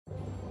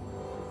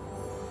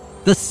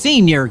the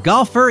Senior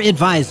Golfer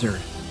Advisor,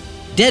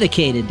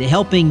 dedicated to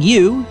helping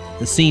you,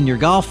 the senior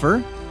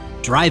golfer,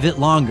 drive it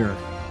longer,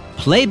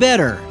 play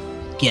better,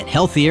 get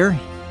healthier,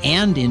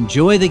 and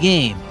enjoy the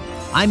game.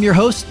 I'm your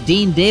host,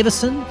 Dean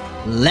Davison.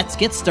 Let's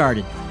get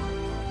started.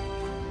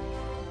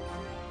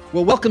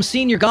 Well, welcome,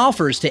 senior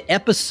golfers, to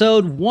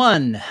episode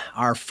 1,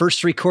 our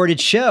first recorded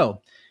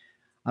show.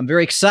 I'm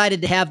very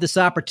excited to have this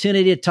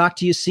opportunity to talk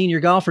to you senior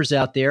golfers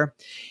out there.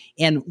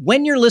 And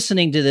when you're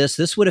listening to this,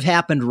 this would have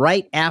happened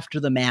right after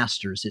the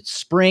Masters. It's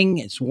spring,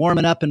 it's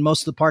warming up in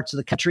most of the parts of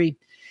the country,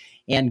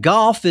 and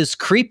golf is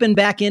creeping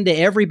back into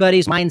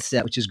everybody's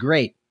mindset, which is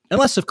great.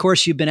 Unless, of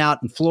course, you've been out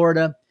in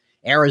Florida,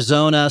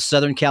 Arizona,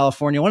 Southern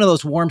California, one of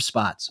those warm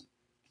spots.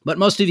 But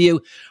most of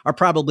you are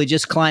probably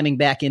just climbing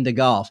back into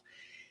golf.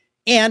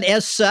 And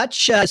as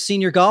such,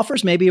 senior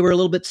golfers, maybe we're a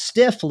little bit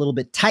stiff, a little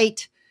bit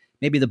tight.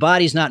 Maybe the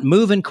body's not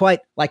moving quite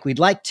like we'd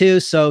like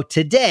to. So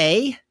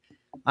today,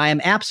 I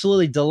am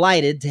absolutely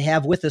delighted to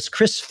have with us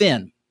Chris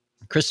Finn.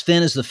 Chris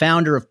Finn is the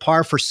founder of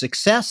Par for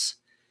Success.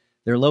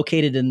 They're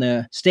located in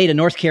the state of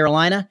North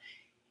Carolina.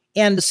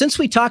 And since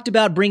we talked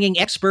about bringing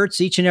experts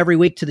each and every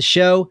week to the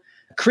show,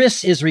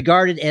 Chris is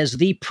regarded as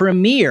the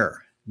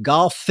premier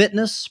golf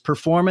fitness,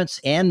 performance,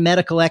 and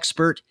medical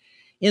expert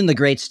in the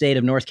great state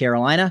of North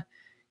Carolina.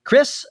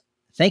 Chris,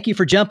 thank you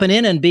for jumping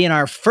in and being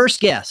our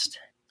first guest.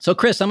 So,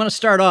 Chris, I'm going to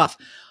start off.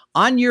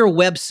 On your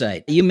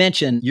website, you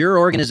mentioned your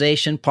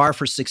organization, Par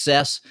for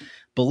Success,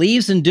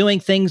 believes in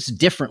doing things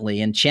differently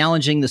and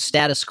challenging the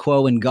status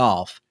quo in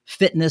golf,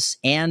 fitness,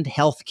 and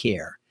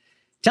healthcare.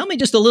 Tell me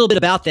just a little bit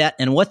about that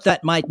and what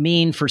that might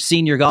mean for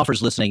senior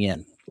golfers listening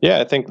in.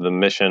 Yeah, I think the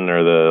mission or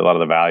a lot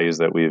of the values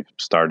that we've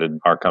started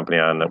our company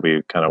on, that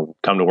we kind of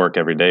come to work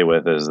every day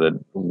with, is that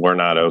we're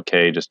not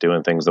okay just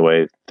doing things the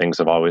way things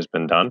have always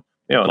been done.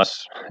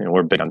 Unless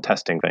we're big on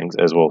testing things,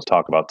 as we'll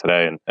talk about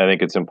today. And I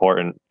think it's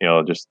important,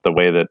 just the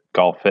way that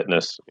golf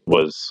fitness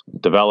was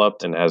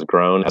developed and has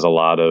grown has a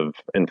lot of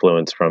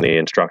influence from the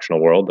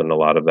instructional world. And a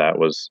lot of that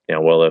was,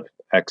 well, if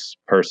X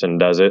person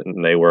does it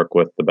and they work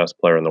with the best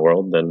player in the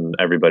world, then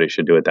everybody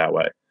should do it that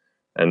way.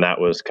 And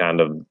that was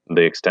kind of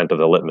the extent of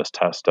the litmus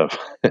test of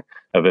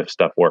of if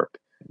stuff worked.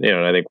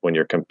 And I think when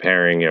you're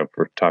comparing, if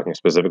we're talking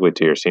specifically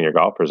to your senior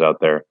golfers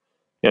out there,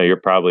 you're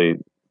probably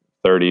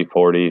 30,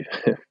 40,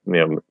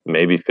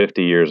 maybe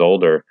 50 years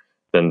older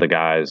than the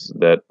guys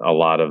that a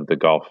lot of the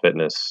golf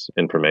fitness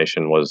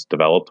information was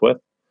developed with.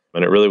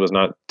 And it really was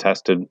not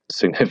tested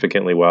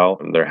significantly well.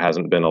 There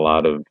hasn't been a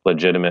lot of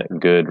legitimate,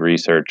 good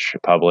research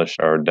published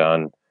or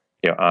done,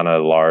 on a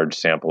large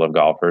sample of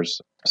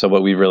golfers. So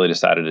what we really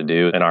decided to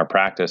do in our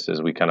practice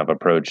is we kind of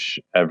approach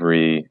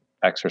every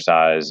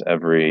exercise,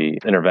 every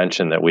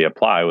intervention that we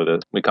apply with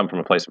it. We come from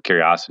a place of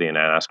curiosity and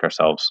ask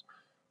ourselves,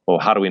 well,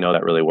 how do we know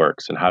that really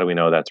works? And how do we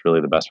know that's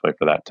really the best way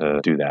for that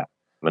to do that?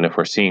 And if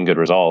we're seeing good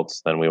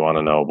results, then we want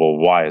to know, well,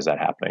 why is that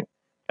happening?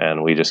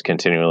 And we just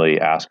continually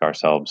ask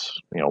ourselves,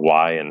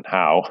 why and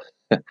how,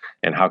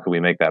 and how can we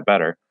make that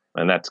better?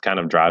 And that's kind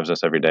of drives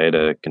us every day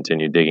to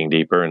continue digging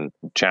deeper and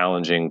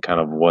challenging kind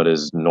of what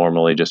has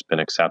normally just been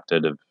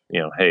accepted of,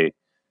 hey,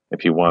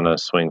 if you want to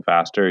swing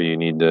faster, you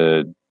need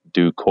to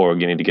do core,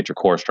 you need to get your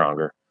core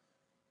stronger.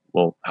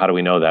 Well, how do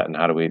we know that? And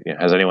how do we,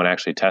 has anyone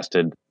actually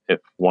tested if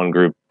one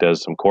group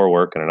does some core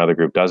work and another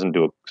group doesn't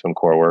do some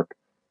core work?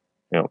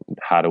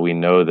 How do we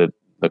know that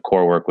the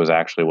core work was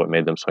actually what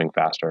made them swing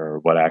faster or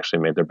what actually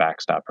made their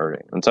back stop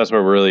hurting? And so that's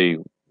where really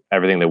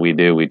everything that we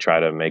do, we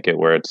try to make it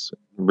where it's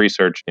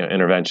research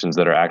interventions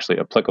that are actually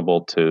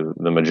applicable to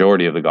the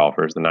majority of the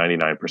golfers, the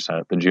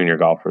 99%, the junior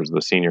golfers,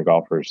 the senior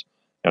golfers,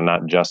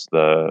 not just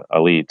the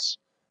elites.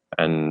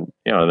 And,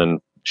 then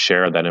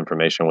share that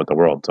information with the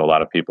world. So a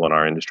lot of people in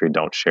our industry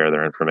don't share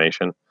their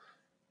information.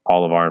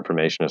 All of our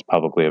information is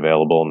publicly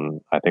available,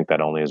 and I think that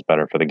only is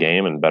better for the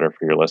game and better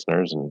for your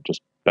listeners and just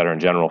better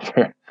in general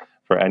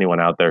for anyone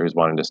out there who's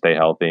wanting to stay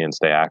healthy and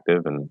stay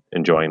active and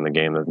enjoying the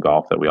game of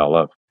golf that we all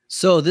love.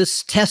 So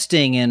this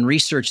testing and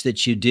research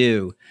that you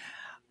do,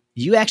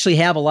 you actually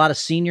have a lot of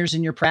seniors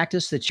in your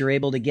practice that you're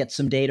able to get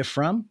some data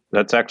from?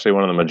 That's actually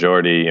one of the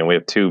majority, and we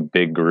have two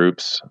big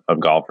groups of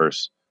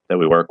golfers that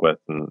we work with.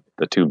 And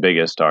the two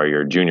biggest are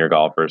your junior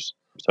golfers.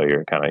 So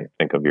you're kind of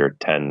think of your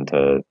 10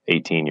 to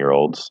 18 year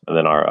olds. And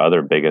then our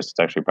other biggest, it's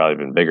actually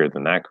probably even bigger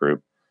than that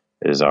group,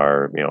 is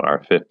our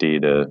 50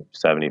 to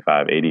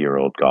 75, 80 year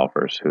old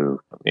golfers who,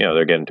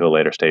 they're getting to a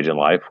later stage in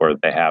life where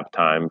they have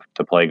time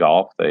to play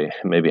golf. They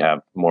maybe have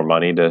more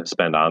money to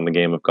spend on the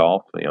game of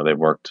golf. They've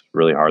worked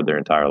really hard their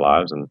entire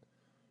lives and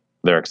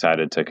they're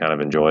excited to kind of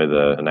enjoy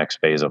the next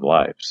phase of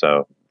life.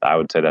 So I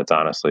would say that's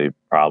honestly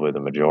probably the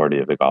majority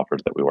of the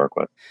golfers that we work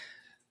with.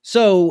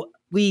 So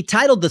we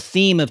titled the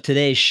theme of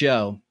today's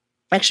show,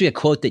 actually a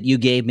quote that you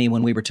gave me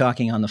when we were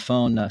talking on the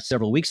phone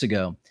several weeks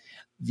ago.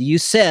 You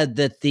said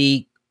that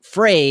the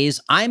phrase,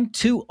 "I'm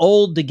too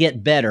old to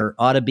get better,"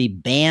 ought to be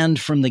banned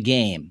from the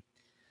game.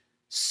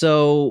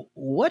 So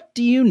what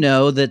do you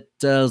know that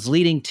is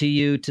leading to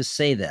you to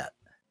say that?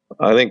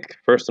 I think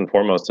first and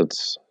foremost,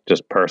 it's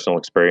just personal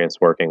experience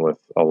working with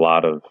a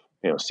lot of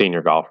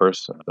senior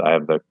golfers. I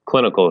have the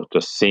clinical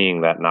just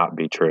seeing that not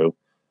be true.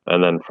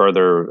 And then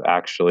further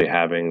actually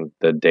having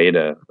the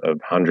data of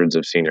hundreds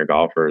of senior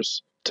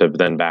golfers to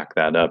then back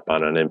that up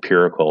on an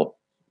empirical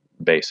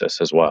basis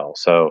as well.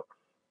 So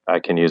I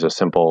can use a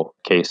simple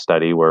case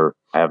study where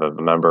I have a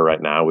member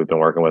right now we've been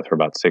working with for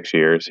about 6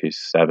 years. He's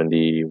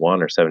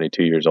 71 or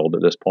 72 years old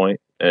at this point,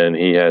 and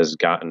he has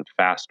gotten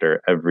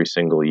faster every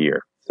single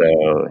year.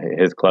 So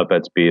his club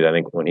head speed, I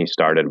think when he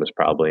started was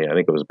probably, I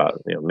think it was about,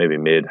 maybe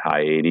mid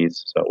high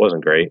 80s. So it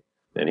wasn't great.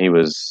 And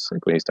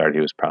when he started,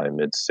 he was probably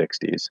mid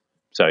 60s.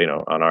 So,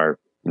 on our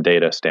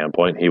data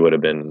standpoint, he would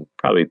have been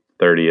probably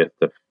 30th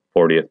to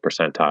 40th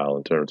percentile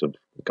in terms of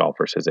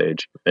golfers his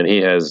age. And he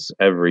has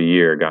every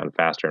year gotten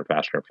faster and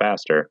faster and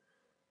faster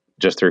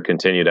just through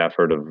continued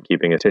effort of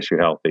keeping his tissue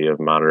healthy, of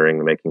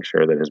monitoring, making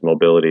sure that his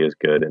mobility is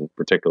good, and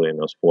particularly in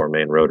those 4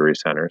 main rotary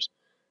centers.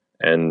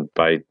 And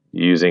by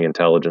using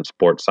intelligent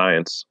sports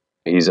science,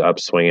 he's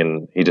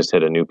upswinging. He just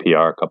hit a new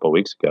PR a couple of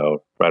weeks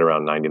ago, right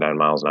around 99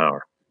 miles an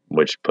hour,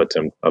 which puts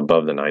him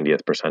above the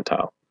 90th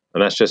percentile.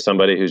 And that's just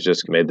somebody who's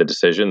just made the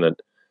decision that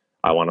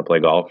I want to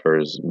play golf for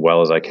as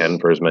well as I can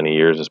for as many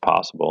years as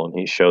possible. And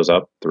he shows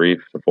up 3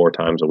 to 4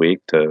 times a week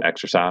to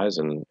exercise,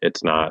 and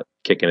it's not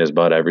kicking his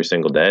butt every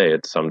single day.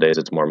 Some days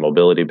it's more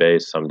mobility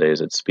based, some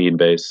days it's speed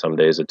based, some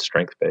days it's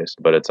strength based,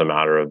 but it's a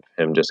matter of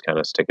him just kind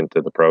of sticking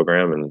to the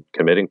program and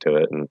committing to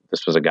it. And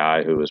this was a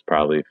guy who was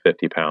probably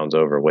 50 pounds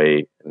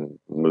overweight and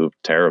moved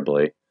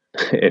terribly.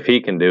 If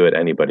he can do it,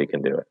 anybody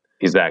can do it.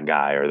 He's that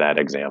guy or that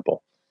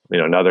example.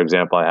 Another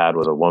example I had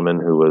was a woman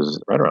who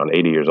was right around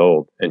 80 years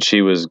old, and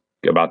she was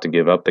about to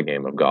give up the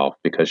game of golf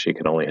because she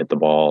could only hit the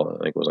ball.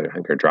 I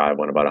think her drive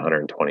went about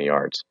 120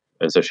 yards.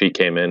 And so she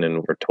came in,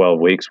 and for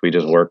 12 weeks, we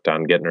just worked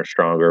on getting her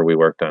stronger. We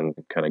worked on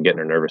kind of getting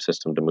her nervous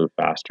system to move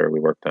faster. We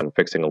worked on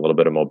fixing a little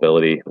bit of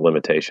mobility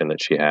limitation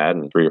that she had.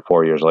 And 3 or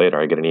 4 years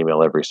later, I get an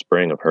email every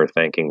spring of her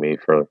thanking me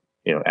for,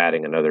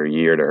 adding another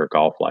year to her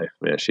golf life.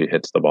 She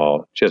hits the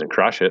ball. She doesn't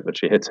crush it, but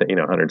she hits it,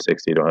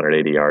 160 to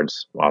 180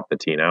 yards off the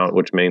tee now,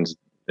 which means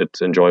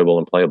it's enjoyable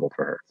and playable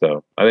for her.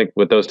 So I think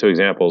with those 2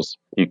 examples,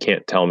 you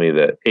can't tell me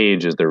that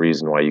age is the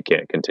reason why you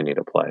can't continue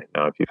to play.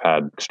 Now, if you've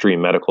had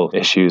extreme medical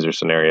issues or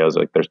scenarios,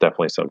 there's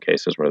definitely some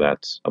cases where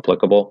that's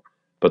applicable.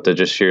 But to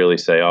just sheerly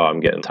say, oh, I'm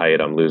getting tight,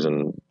 I'm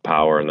losing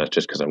power, and that's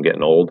just because I'm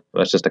getting old,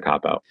 that's just a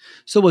cop-out.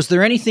 So was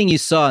there anything you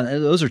saw,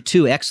 those are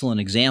 2 excellent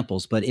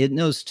examples, but in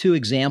those 2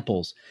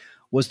 examples,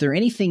 was there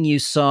anything you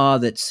saw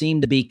that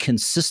seemed to be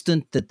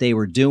consistent that they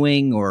were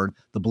doing, or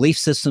the belief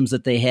systems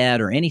that they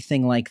had, or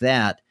anything like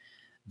that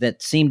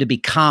seemed to be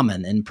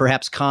common, and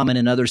perhaps common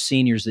in other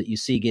seniors that you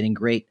see getting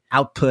great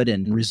output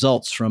and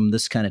results from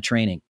this kind of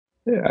training?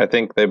 Yeah, I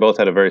think they both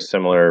had a very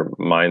similar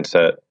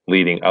mindset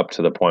leading up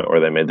to the point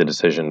where they made the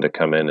decision to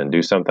come in and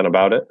do something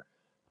about it.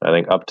 I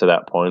think up to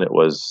that point, it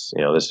was,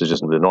 this is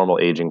just the normal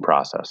aging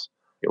process.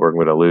 We're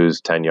going to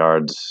lose 10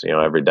 yards,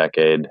 every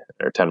decade,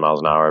 or 10 miles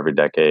an hour every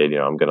decade.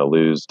 I'm going to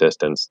lose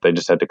distance. They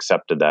just had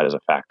accepted that as a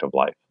fact of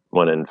life,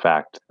 when in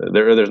fact,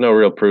 there's no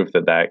real proof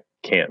that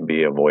can't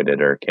be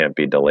avoided or can't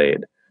be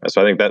delayed.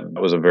 So I think that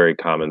was a very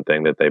common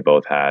thing that they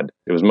both had.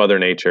 It was Mother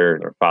Nature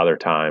or Father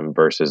Time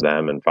versus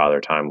them, and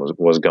Father Time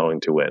was going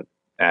to win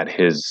at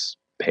his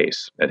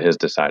pace, at his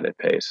decided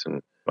pace.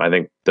 And I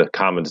think the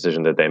common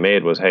decision that they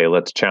made was, hey,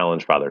 let's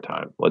challenge Father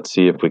Time. Let's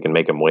see if we can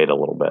make him wait a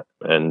little bit.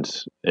 And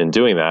in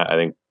doing that, I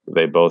think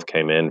they both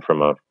came in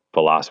from a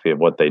philosophy of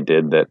what they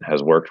did that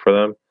has worked for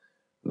them.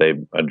 They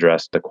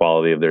addressed the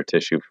quality of their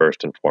tissue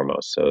first and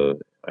foremost. So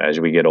as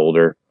we get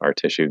older, our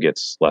tissue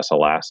gets less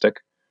elastic.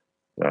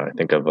 I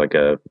think of like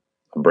a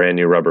brand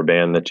new rubber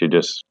band that you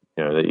just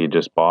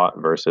bought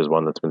versus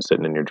one that's been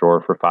sitting in your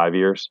drawer for 5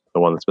 years. The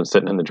one that's been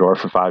sitting in the drawer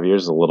for 5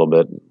 years is a little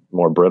bit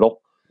more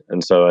brittle.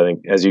 And so I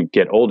think as you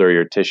get older,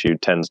 your tissue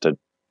tends to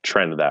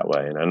trend that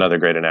way. And another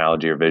great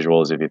analogy or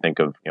visual is if you think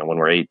of, when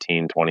we're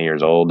 18, 20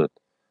 years old,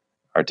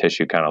 our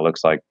tissue kind of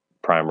looks like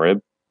prime rib.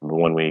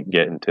 When we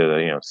get into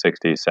the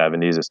 60s,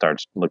 70s, it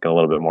starts looking a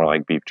little bit more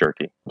like beef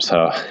jerky.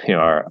 So,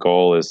 our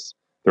goal is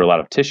through a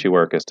lot of tissue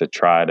work is to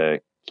try to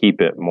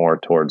keep it more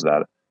towards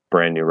that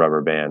brand new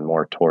rubber band,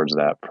 more towards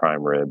that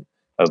prime rib,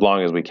 as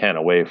long as we can,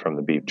 away from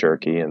the beef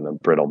jerky and the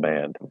brittle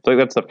band. So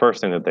that's the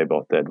first thing that they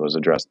both did, was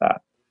address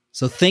that.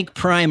 So think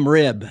prime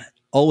rib,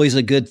 always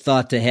a good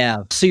thought to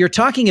have. So you're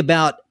talking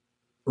about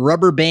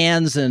rubber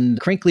bands and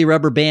crinkly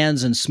rubber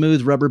bands and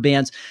smooth rubber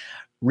bands.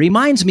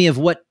 Reminds me of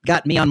what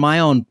got me on my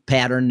own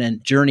pattern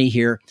and journey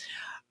here.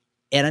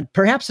 And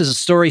perhaps is a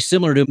story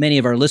similar to many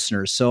of our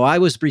listeners. So I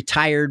was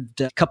retired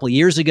a couple of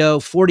years ago,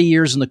 40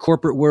 years in the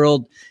corporate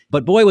world.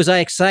 But boy, was I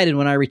excited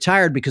when I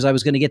retired because I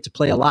was going to get to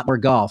play a lot more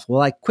golf.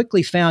 Well, I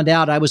quickly found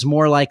out I was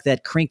more like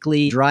that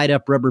crinkly, dried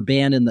up rubber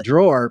band in the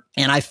drawer.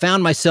 And I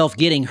found myself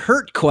getting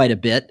hurt quite a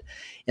bit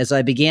as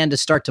I began to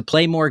start to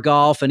play more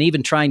golf and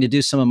even trying to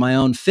do some of my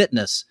own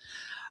fitness.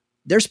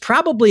 There's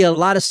probably a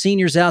lot of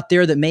seniors out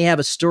there that may have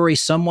a story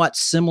somewhat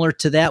similar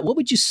to that. What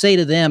would you say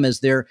to them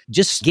as they're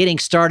just getting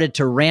started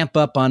to ramp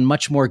up on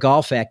much more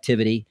golf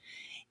activity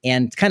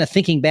and kind of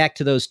thinking back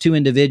to those 2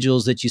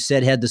 individuals that you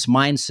said had this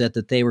mindset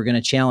that they were going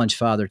to challenge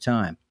Father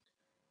Time?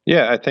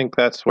 Yeah, I think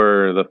that's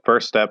where the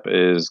first step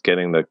is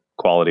getting the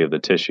quality of the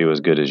tissue as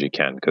good as you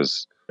can,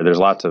 because there's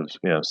lots of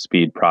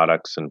speed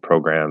products and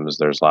programs.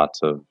 There's lots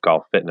of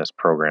golf fitness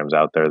programs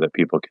out there that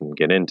people can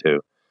get into.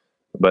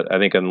 But I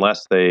think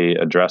unless they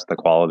address the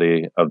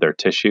quality of their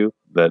tissue,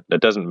 that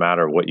it doesn't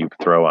matter what you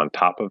throw on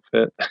top of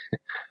it.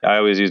 I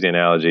always use the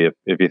analogy,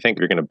 if you think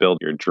you're going to build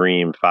your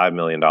dream $5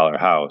 million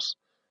house,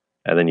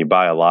 and then you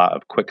buy a lot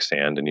of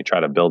quicksand and you try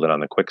to build it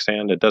on the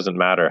quicksand, it doesn't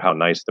matter how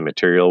nice the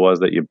material was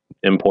that you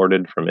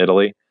imported from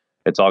Italy.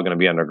 It's all going to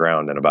be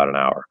underground in about an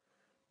hour.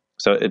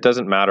 So it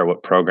doesn't matter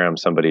what program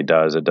somebody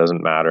does. It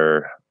doesn't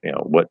matter,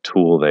 what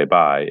tool they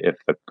buy. If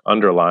the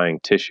underlying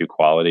tissue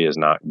quality is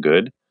not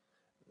good,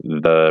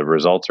 the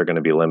results are going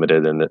to be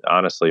limited. And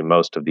honestly,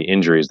 most of the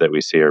injuries that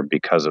we see are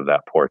because of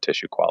that poor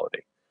tissue quality.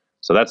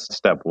 So that's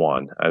step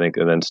one, I think.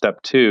 And then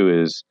step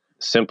two is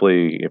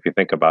simply, if you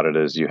think about it,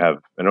 is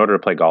in order to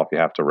play golf, you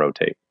have to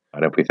rotate.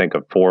 And if we think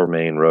of four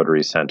main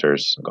rotary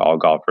centers, all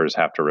golfers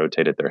have to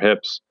rotate at their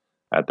hips,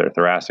 at their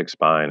thoracic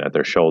spine, at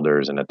their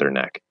shoulders, and at their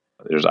neck.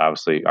 There's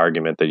obviously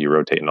argument that you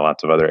rotate in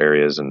lots of other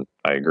areas, and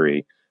I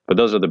agree. But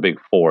those are the big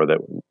four that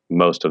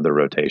most of the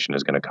rotation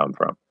is going to come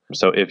from.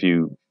 So if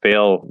you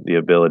fail the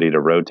ability to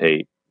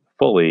rotate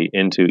fully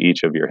into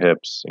each of your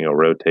hips,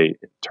 rotate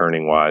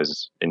turning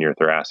wise in your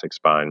thoracic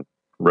spine,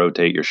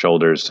 rotate your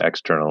shoulders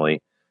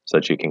externally so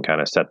that you can kind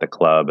of set the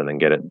club and then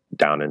get it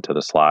down into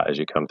the slot as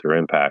you come through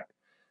impact.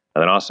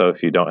 And then also,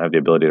 if you don't have the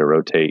ability to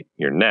rotate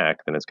your neck,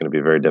 then it's going to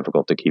be very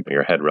difficult to keep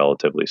your head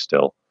relatively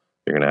still.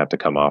 You're going to have to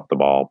come off the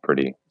ball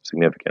pretty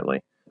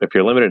significantly. If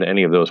you're limited to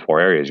any of those four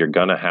areas, you're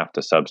going to have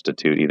to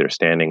substitute either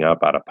standing up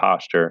out of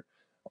posture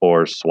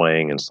or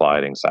swaying and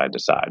sliding side to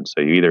side.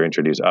 So you either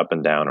introduce up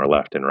and down or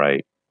left and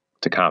right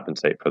to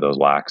compensate for those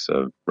lacks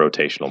of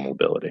rotational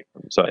mobility.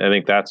 So I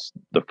think that's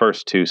the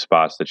first two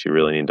spots that you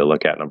really need to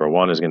look at. Number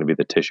one is going to be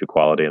the tissue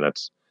quality, and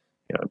that's,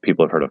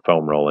 people have heard of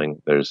foam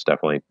rolling. There's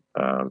definitely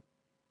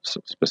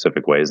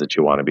specific ways that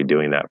you want to be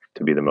doing that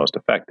to be the most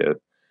effective.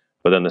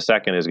 But then the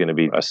second is going to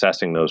be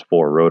assessing those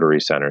four rotary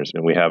centers.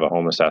 And we have a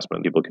home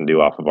assessment people can do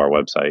off of our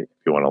website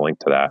if you want to link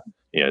to that.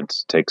 It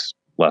takes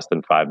less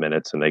than 5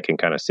 minutes, and they can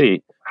kind of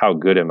see how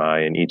good am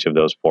I in each of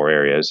those four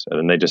areas. And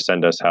then they just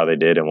send us how they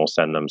did, and we'll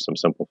send them some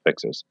simple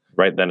fixes.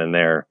 Right then and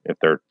there, if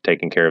they're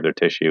taking care of their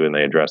tissue and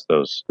they address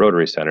those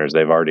rotary centers,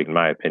 they've already, in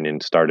my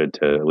opinion, started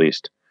to at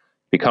least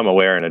become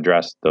aware and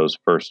address those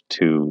first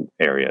two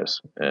areas.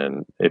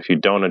 And if you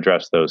don't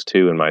address those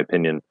two, in my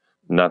opinion,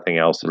 nothing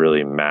else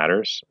really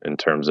matters in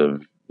terms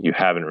of you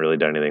haven't really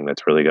done anything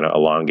that's really going to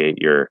elongate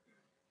your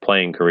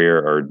playing career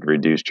or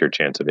reduce your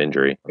chance of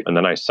injury. And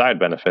the nice side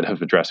benefit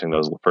of addressing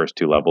those first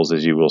two levels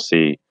is you will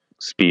see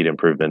speed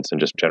improvements and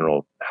just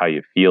general how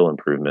you feel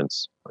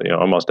improvements,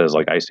 almost as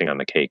like icing on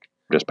the cake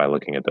just by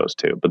looking at those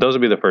two. But those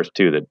would be the first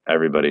two that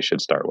everybody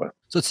should start with.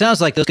 So it sounds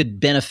like those could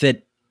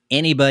benefit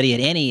anybody at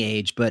any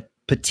age, but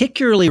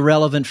particularly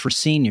relevant for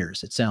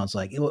seniors, it sounds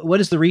like. What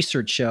does the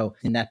research show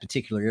in that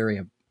particular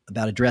area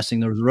about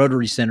addressing those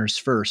rotary centers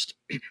first?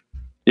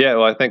 Yeah,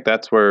 well, I think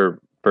that's where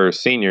for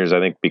seniors, I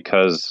think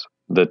because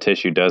the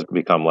tissue does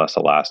become less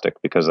elastic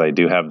because they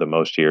do have the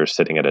most years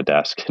sitting at a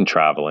desk and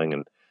traveling,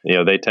 and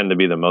they tend to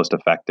be the most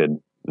affected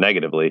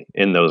negatively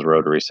in those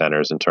rotary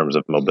centers in terms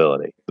of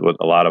mobility. What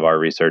a lot of our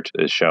research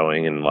is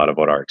showing and a lot of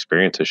what our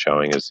experience is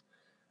showing is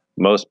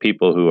most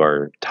people who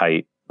are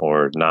tight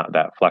or not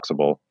that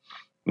flexible,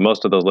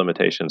 most of those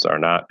limitations are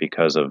not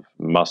because of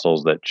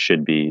muscles that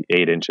should be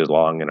 8 inches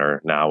long and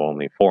are now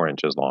only 4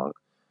 inches long.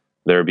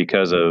 They're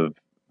because of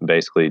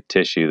basically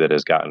tissue that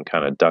has gotten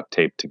kind of duct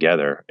taped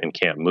together and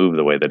can't move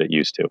the way that it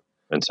used to.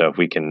 And so if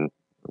we can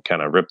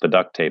kind of rip the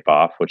duct tape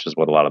off, which is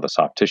what a lot of the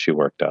soft tissue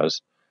work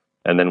does,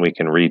 and then we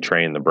can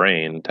retrain the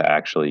brain to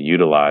actually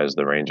utilize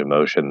the range of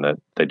motion that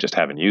they just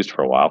haven't used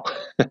for a while,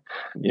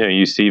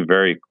 you see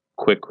very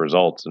quick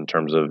results in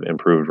terms of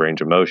improved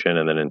range of motion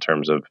and then in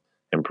terms of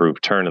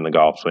improved turn in the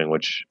golf swing,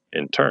 which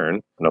in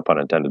turn, no pun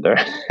intended there,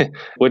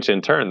 which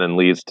in turn then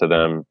leads to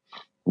them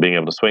being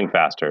able to swing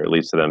faster. It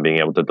leads to them being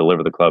able to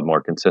deliver the club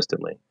more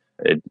consistently.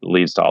 It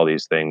leads to all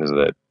these things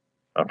that,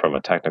 from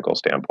a technical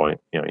standpoint,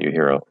 you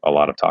hear a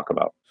lot of talk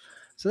about.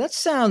 So that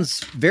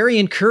sounds very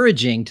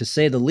encouraging, to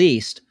say the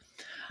least.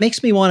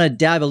 Makes me want to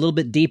dive a little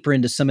bit deeper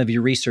into some of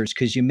your research,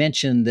 because you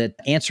mentioned that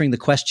answering the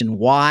question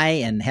why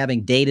and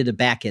having data to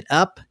back it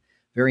up,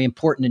 very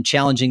important in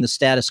challenging the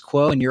status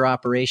quo in your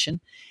operation.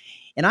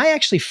 And I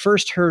actually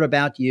first heard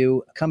about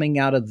you coming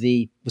out of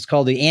what's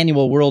called the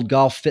Annual World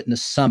Golf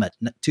Fitness Summit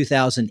in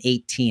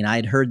 2018. I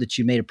had heard that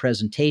you made a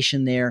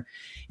presentation there,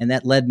 and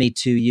that led me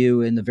to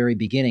you in the very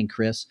beginning,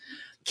 Chris.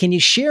 Can you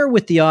share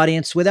with the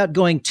audience, without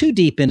going too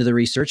deep into the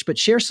research, but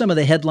share some of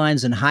the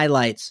headlines and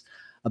highlights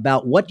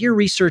about what your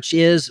research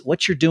is,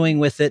 what you're doing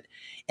with it,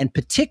 and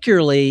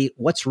particularly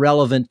what's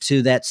relevant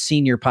to that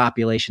senior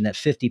population, that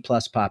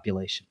 50-plus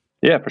population?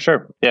 Yeah, for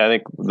sure. Yeah, I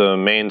think the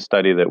main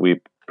study that we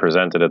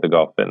presented at the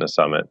Golf Fitness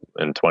Summit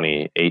in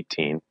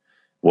 2018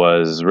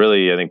 was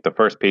really, I think the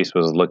first piece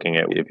was looking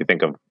at, if you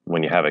think of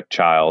when you have a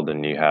child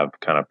and you have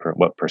kind of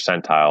what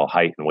percentile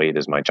height and weight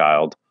is my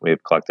child,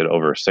 we've collected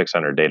over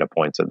 600 data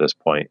points at this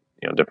point,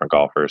 different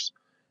golfers,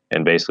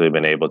 and basically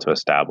been able to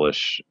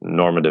establish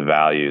normative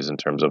values in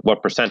terms of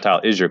what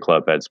percentile is your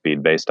club head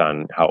speed based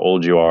on how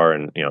old you are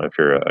and, if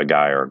you're a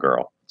guy or a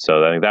girl.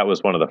 So I think that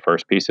was one of the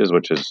first pieces,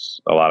 which is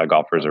a lot of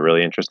golfers are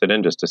really interested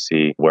in, just to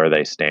see where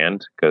they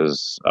stand.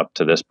 Because up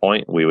to this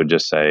point, we would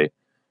just say,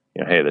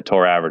 hey, the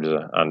tour average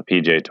on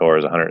PGA Tour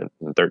is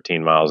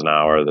 113 miles an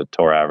hour. The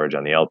tour average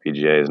on the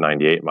LPGA is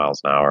 98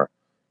 miles an hour.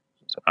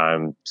 So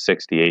I'm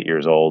 68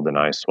 years old and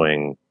I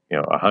swing,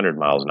 100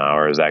 miles an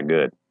hour. Is that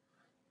good?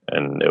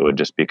 And it would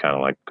just be kind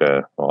of like,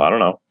 well, I don't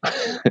know.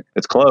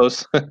 It's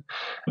close.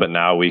 But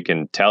now we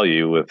can tell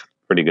you with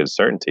pretty good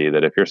certainty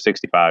that if you're a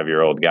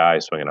 65-year-old guy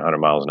swinging 100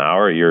 miles an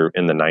hour, you're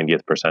in the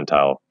 90th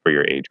percentile for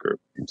your age group.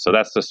 So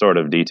that's the sort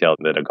of detail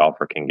that a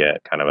golfer can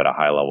get kind of at a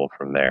high level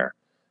from there.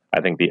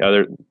 I think the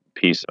other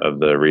piece of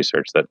the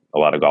research that a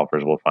lot of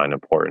golfers will find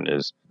important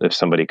is if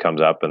somebody comes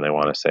up and they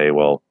want to say,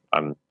 well,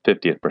 I'm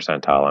 50th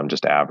percentile, I'm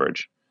just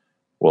average.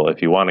 Well,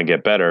 if you want to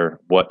get better,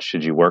 what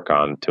should you work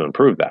on to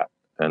improve that?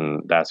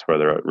 And that's where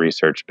the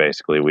research,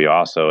 basically, we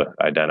also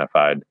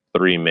identified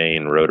 3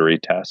 main rotary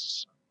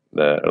tests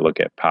that look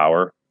at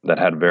power that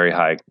had very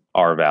high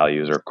R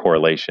values or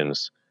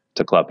correlations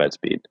to club head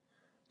speed.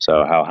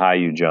 So how high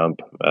you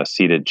jump, a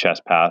seated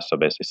chest pass, so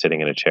basically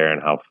sitting in a chair,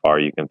 and how far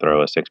you can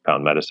throw a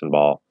 6-pound medicine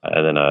ball,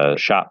 and then a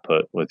shot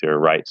put with your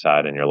right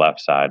side and your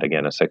left side,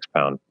 again, a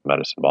 6-pound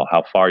medicine ball.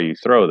 How far you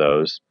throw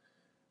those,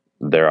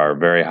 there are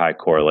very high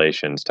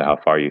correlations to how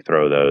far you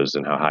throw those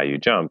and how high you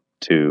jump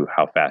to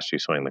how fast you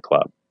swing the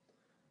club.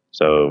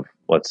 So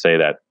let's say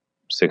that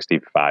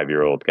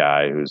 65-year-old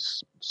guy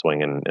who's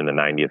swinging in the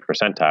 90th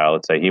percentile,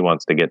 let's say he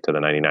wants to get to the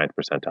 99th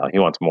percentile. He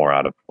wants more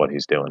out of what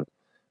he's doing.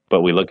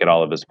 But we look at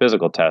all of his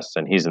physical tests,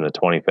 and he's in the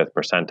 25th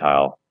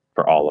percentile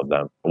for all of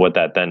them. What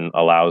that then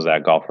allows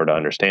that golfer to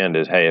understand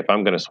is, hey, if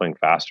I'm going to swing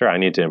faster, I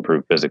need to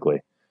improve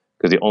physically.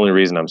 Because the only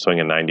reason I'm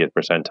swinging 90th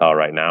percentile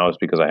right now is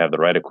because I have the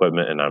right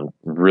equipment and I'm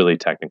really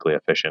technically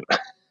efficient.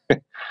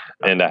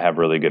 And I have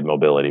really good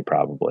mobility,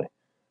 probably.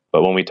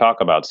 But when we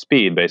talk about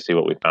speed, basically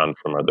what we found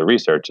from the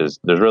research is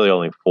there's really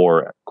only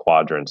 4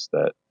 quadrants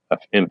that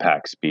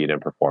impact speed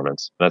and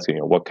performance. That's,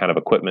 what kind of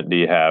equipment do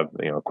you have?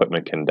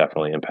 Equipment can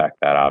definitely impact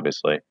that,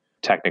 obviously.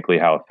 Technically,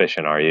 how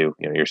efficient are you?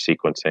 Your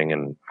sequencing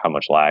and how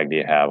much lag do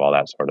you have? All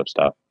that sort of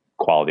stuff.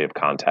 Quality of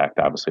contact,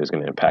 obviously, is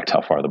going to impact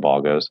how far the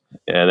ball goes.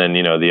 And then,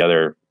 the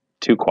other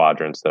 2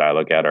 quadrants that I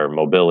look at are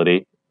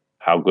mobility.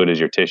 How good is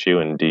your tissue,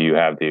 and do you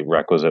have the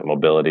requisite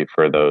mobility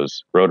for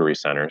those rotary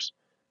centers?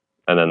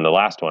 And then the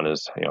last one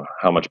is,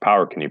 how much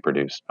power can you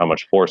produce? How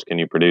much force can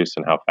you produce,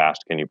 and how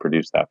fast can you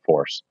produce that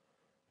force?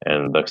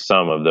 And the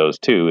sum of those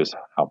 2 is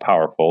how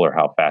powerful or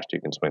how fast you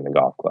can swing the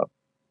golf club.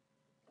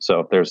 So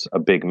if there's a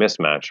big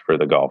mismatch for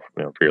the golf,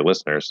 for your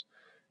listeners,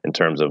 in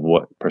terms of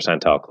what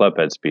percentile club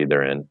head speed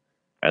they're in,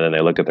 and then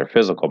they look at their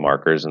physical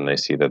markers and they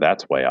see that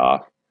that's way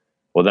off,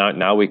 well,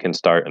 now we can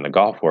start in the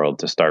golf world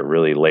to start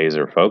really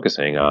laser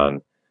focusing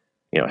on,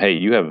 hey,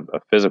 you have a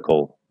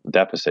physical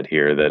deficit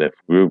here that if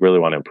we really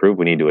want to improve,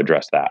 we need to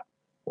address that.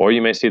 Or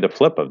you may see the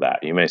flip of that.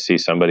 You may see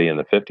somebody in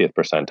the 50th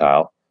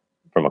percentile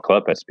from a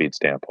club head speed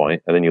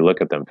standpoint, and then you look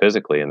at them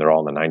physically and they're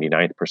all in the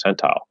 99th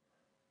percentile.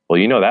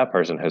 Well, that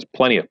person has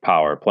plenty of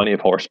power, plenty of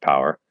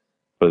horsepower,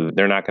 but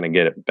they're not going to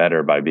get it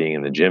better by being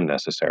in the gym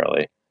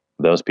necessarily.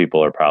 Those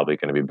people are probably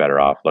going to be better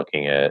off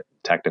looking at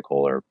technical,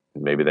 or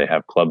maybe they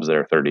have clubs that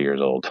are 30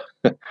 years old.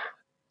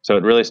 So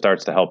it really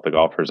starts to help the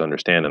golfers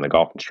understand and the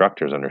golf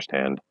instructors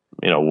understand,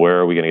 where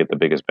are we going to get the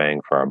biggest bang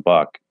for our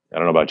buck? I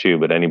don't know about you,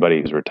 but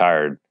anybody who's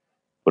retired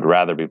would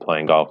rather be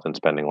playing golf than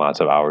spending lots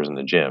of hours in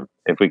the gym.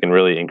 If we can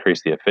really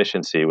increase the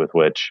efficiency with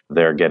which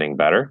they're getting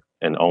better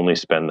and only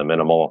spend the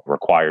minimal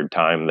required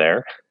time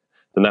there,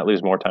 then that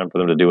leaves more time for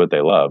them to do what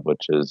they love,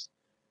 which is,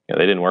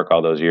 they didn't work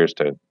all those years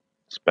to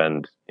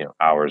spend,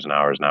 hours and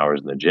hours and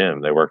hours in the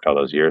gym. They worked all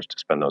those years to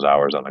spend those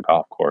hours on the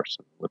golf course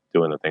with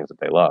doing the things that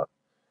they love.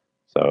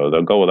 So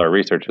the goal with our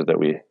research is that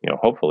we,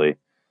 hopefully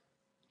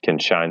can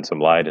shine some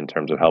light in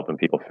terms of helping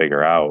people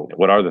figure out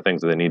what are the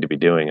things that they need to be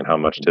doing and how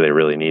much do they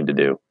really need to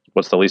do.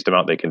 What's the least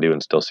amount they can do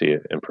and still see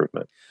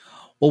improvement?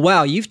 Well,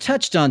 wow, you've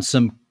touched on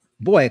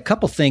a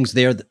couple things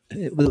there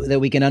that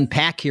we can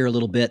unpack here a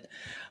little bit.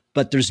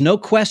 But there's no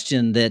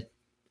question that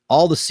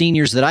all the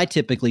seniors that I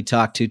typically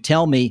talk to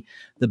tell me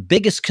the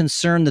biggest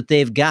concern that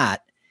they've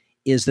got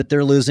is that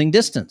they're losing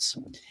distance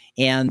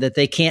and that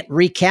they can't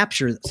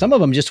recapture. Some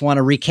of them just want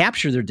to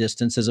recapture their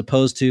distance as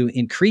opposed to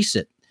increase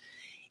it.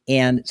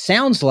 And it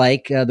sounds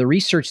like the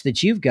research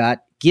that you've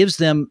got gives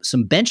them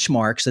some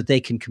benchmarks that they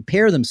can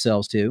compare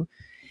themselves to.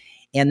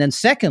 And then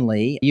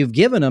secondly, you've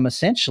given them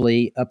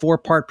essentially a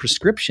 4-part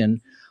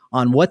prescription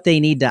on what they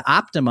need to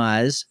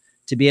optimize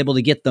to be able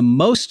to get the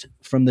most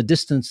from the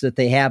distance that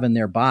they have in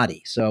their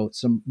body. So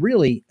some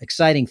really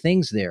exciting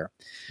things there.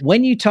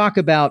 When you talk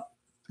about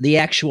the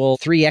actual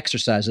 3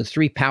 exercises,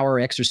 3 power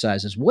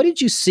exercises, what did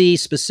you see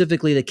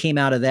specifically that came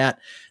out of that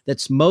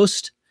that's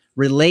most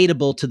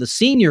relatable to the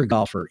senior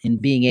golfer in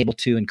being able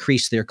to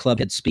increase their club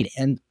head speed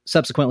and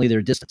subsequently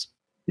their distance?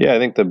 Yeah, I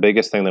think the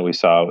biggest thing that we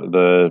saw,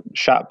 the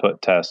shot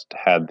put test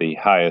had the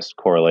highest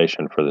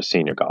correlation for the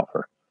senior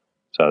golfer.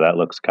 So that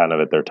looks kind of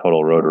at their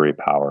total rotary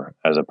power,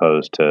 as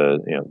opposed to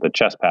the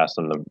chest pass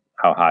and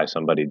how high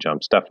somebody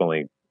jumps.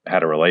 Definitely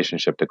had a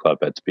relationship to club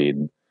head speed,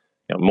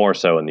 more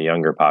so in the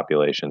younger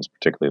populations,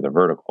 particularly the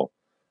vertical.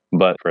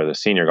 But for the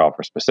senior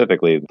golfer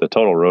specifically, the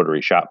total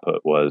rotary shot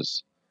put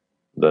was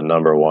the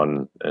number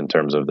one in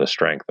terms of the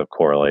strength of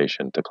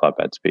correlation to club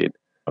head speed.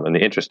 And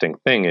the interesting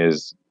thing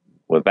is,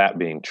 with that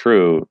being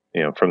true,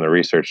 from the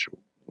research,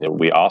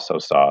 we also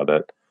saw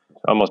that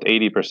almost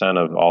 80%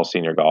 of all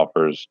senior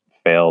golfers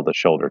fail the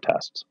shoulder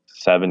tests.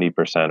 70%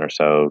 or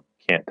so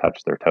can't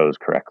touch their toes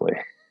correctly.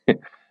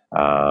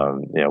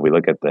 We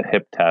look at the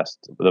hip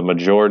test. The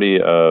majority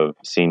of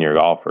senior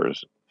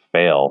golfers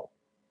fail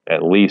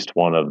at least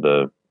one of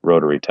the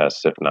rotary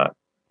tests, if not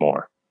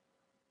more.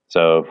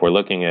 So if we're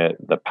looking at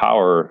the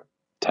power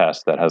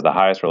test that has the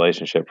highest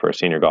relationship for a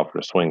senior golfer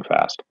to swing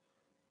fast,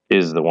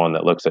 is the one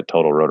that looks at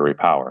total rotary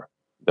power.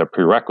 The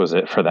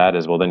prerequisite for that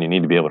is, well, then you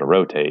need to be able to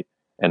rotate.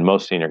 And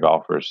most senior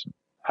golfers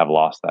have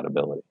lost that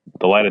ability.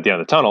 The light at the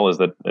end of the tunnel is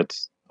that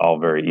it's all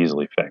very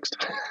easily fixed.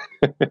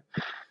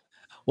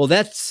 Well,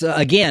 that's,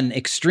 again,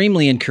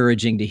 extremely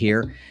encouraging to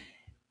hear.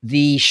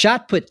 The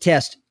shot put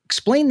test,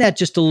 explain that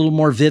just a little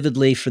more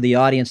vividly for the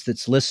audience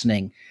that's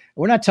listening.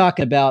 We're not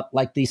talking about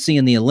like they see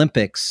in the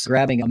Olympics,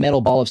 grabbing a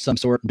metal ball of some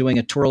sort, doing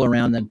a twirl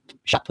around, then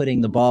shot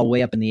putting the ball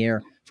way up in the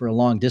air for a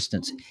long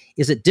distance.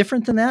 Is it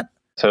different than that?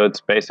 So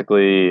it's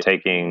basically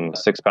taking a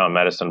 6-pound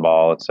medicine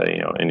ball, let's say,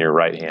 in your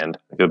right hand.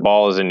 If the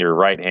ball is in your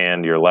right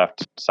hand, your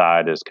left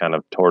side is kind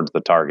of towards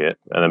the target.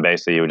 And then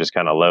basically you would just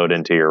kind of load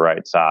into your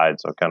right side.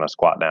 So kind of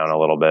squat down a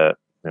little bit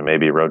and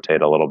maybe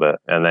rotate a little bit.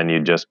 And then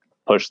you just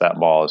push that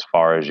ball as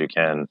far as you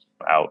can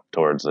out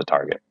towards the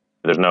target.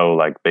 There's no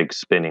like big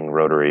spinning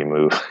rotary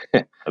move.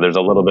 There's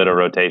a little bit of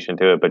rotation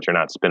to it, but you're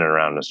not spinning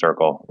around in a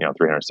circle,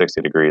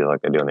 360 degrees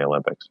like they do in the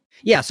Olympics.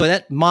 Yeah, so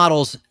that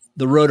models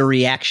the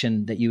rotary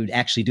action that you would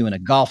actually do in a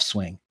golf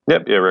swing.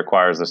 Yep, it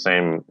requires the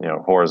same,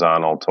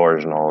 horizontal,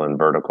 torsional, and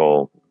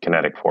vertical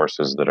kinetic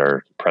forces that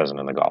are present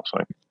in the golf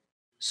swing.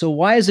 So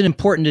why is it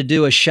important to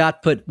do a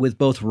shot put with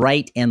both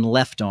right and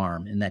left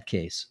arm in that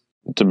case?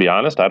 To be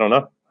honest, I don't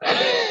know.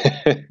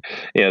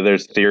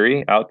 There's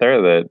theory out there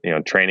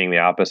that, training the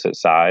opposite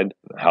side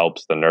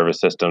helps the nervous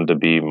system to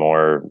be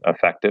more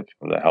effective,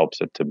 and that helps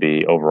it to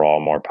be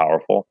overall more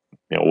powerful.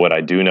 What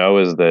I do know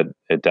is that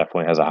it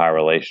definitely has a high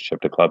relationship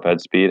to club head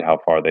speed, how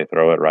far they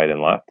throw it right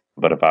and left.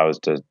 But if I was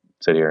to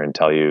sit here and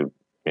tell you,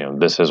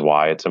 this is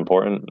why it's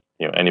important,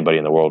 anybody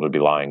in the world would be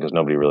lying, because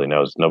nobody really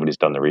knows. Nobody's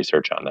done the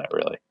research on that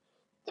really.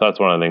 So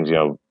that's one of the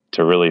things,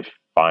 to really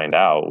find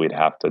out, we'd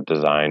have to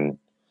design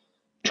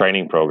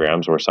training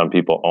programs where some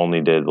people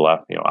only did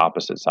left,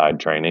 opposite side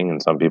training,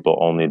 and some people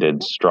only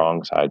did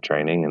strong side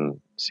training,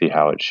 and see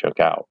how it shook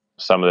out.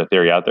 Some of the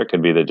theory out there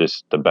could be that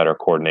just the better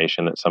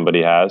coordination that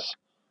somebody has,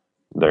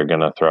 they're going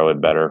to throw it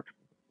better,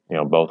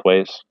 both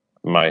ways.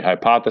 My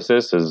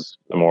hypothesis is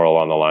more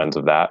along the lines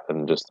of that,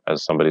 and just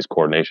as somebody's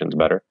coordination's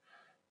better,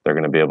 they're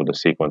going to be able to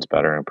sequence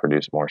better and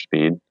produce more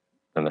speed.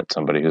 And that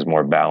somebody who's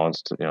more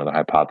balanced, the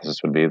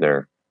hypothesis would be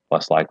they're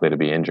less likely to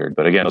be injured.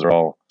 But again, those are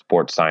all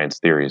sports science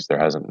theories. There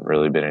hasn't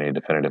really been any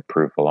definitive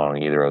proof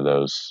along either of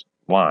those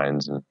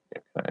lines. And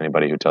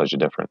anybody who tells you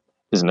different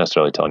isn't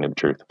necessarily telling you the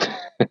truth.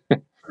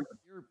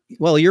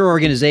 Well, your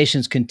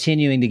organization's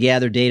continuing to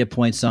gather data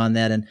points on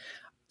that, and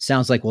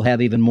sounds like we'll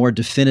have even more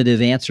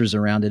definitive answers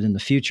around it in the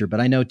future.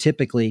 But I know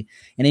typically,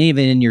 and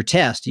even in your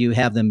test, you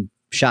have them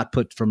shot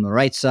put from the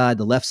right side,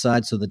 the left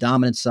side, so the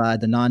dominant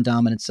side, the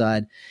non-dominant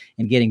side,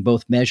 and getting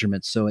both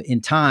measurements. So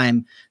in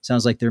time,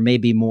 sounds like there may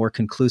be more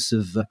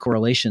conclusive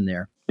correlation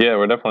there. Yeah,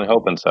 we're definitely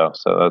hoping so.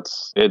 So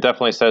it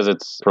definitely says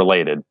it's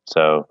related.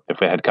 So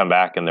if it had come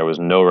back and there was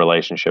no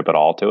relationship at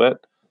all to it,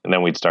 and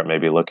then we'd start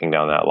maybe looking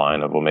down that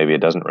line of, well, maybe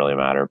it doesn't really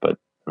matter. But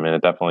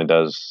it definitely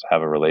does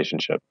have a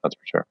relationship. That's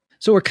for sure.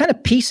 So we're kind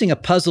of piecing a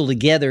puzzle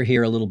together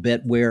here a little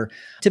bit, where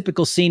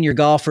typical senior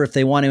golfer, if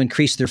they want to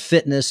increase their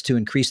fitness, to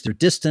increase their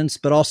distance,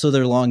 but also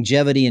their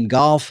longevity in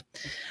golf,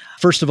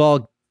 first of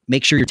all,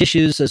 make sure your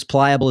tissue is as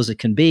pliable as it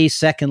can be.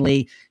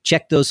 Secondly,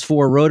 check those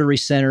 4 rotary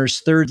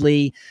centers.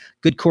 Thirdly,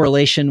 good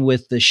correlation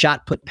with the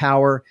shot put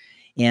power,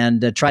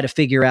 and try to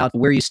figure out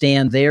where you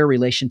stand there in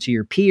relation to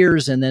your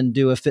peers, and then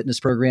do a fitness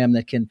program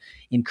that can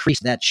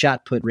increase that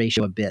shot put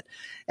ratio a bit.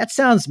 That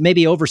sounds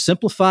maybe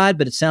oversimplified,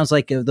 but it sounds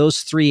like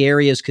those 3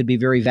 areas could be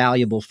very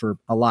valuable for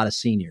a lot of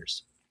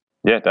seniors.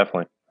 Yeah,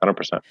 definitely.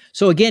 100%.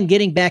 So again,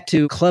 getting back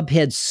to club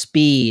head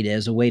speed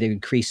as a way to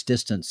increase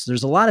distance,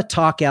 there's a lot of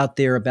talk out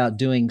there about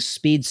doing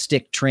speed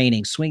stick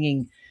training,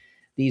 swinging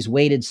these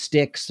weighted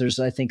sticks. There's,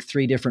 I think,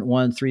 3 different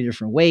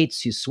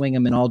weights. You swing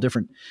them in all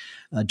different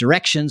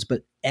directions,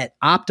 but at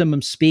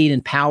optimum speed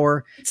and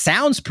power.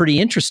 Sounds pretty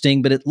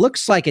interesting, but it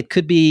looks like it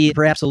could be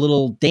perhaps a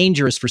little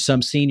dangerous for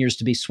some seniors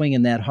to be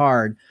swinging that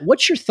hard.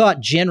 What's your thought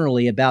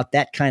generally about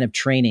that kind of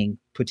training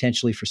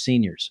potentially for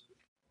seniors?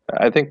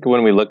 I think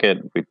when we look at,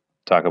 we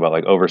talk about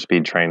like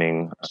overspeed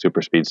training,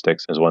 super speed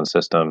sticks is one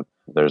system.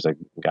 There's a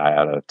guy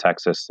out of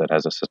Texas that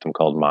has a system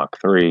called Mach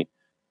 3.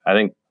 I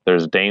think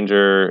there's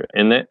danger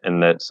in it,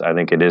 and I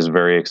think it is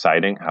very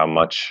exciting how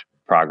much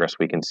progress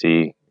we can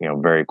see,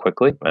 very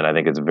quickly. And I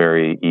think it's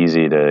very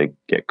easy to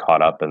get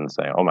caught up and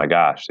say, oh my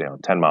gosh,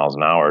 10 miles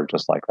an hour,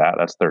 just like that,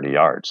 that's 30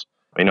 yards.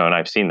 And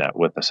I've seen that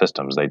with the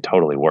systems. They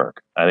totally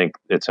work. I think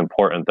it's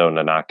important, though,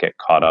 to not get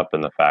caught up in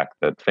the fact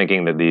that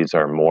thinking that these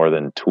are more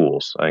than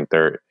tools. I think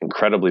they're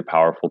incredibly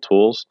powerful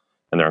tools,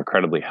 and they're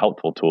incredibly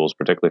helpful tools,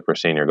 particularly for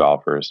senior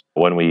golfers,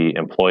 when we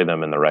employ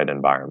them in the right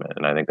environment.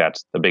 And I think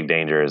that's the big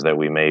danger, is that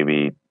we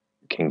maybe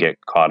can get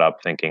caught up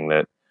thinking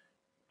that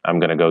I'm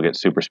going to go get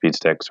super speed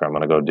sticks, or I'm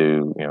going to go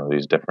do,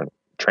 these different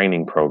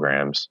training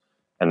programs,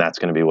 and that's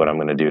going to be what I'm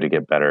going to do to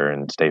get better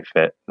and stay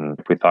fit. And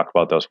if we talk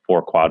about those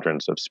 4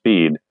 quadrants of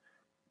speed,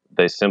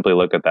 they simply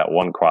look at that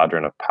one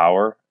quadrant of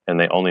power, and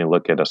they only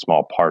look at a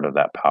small part of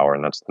that power,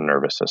 and that's the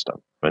nervous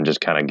system, and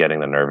just kind of getting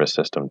the nervous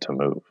system to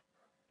move.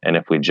 And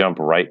if we jump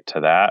right to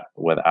that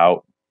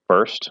without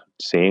first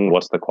seeing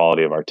what's the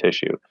quality of our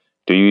tissue,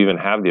 do you even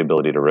have the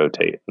ability to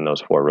rotate in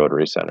those 4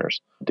 rotary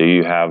centers? Do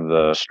you have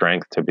the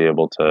strength to be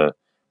able to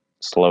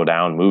slow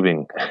down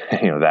moving,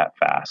 that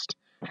fast?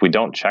 If we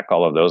don't check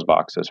all of those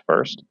boxes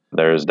first,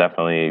 there's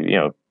definitely,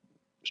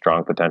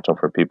 strong potential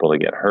for people to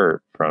get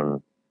hurt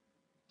from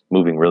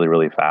moving really,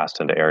 really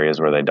fast into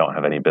areas where they don't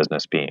have any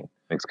business being.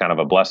 It's kind of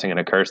a blessing and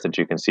a curse that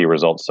you can see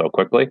results so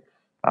quickly.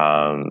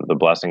 The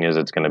blessing is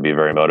it's going to be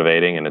very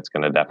motivating, and it's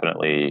going to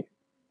definitely,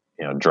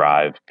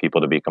 drive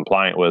people to be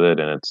compliant with it.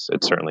 And it's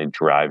certainly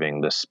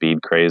driving the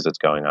speed craze that's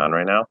going on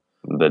right now.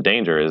 The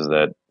danger is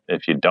that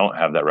if you don't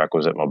have that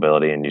requisite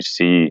mobility and you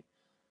see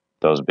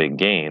those big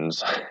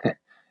gains,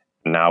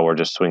 now we're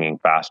just swinging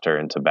faster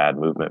into bad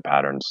movement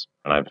patterns.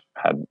 And I've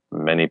had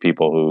many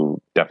people who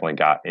definitely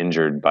got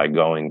injured by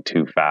going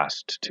too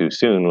fast too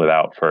soon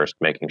without first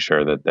making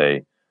sure that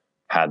they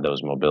had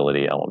those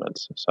mobility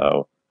elements.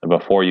 So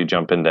before you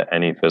jump into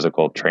any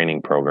physical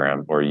training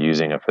program or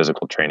using a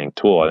physical training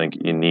tool, I think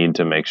you need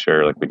to make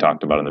sure, like we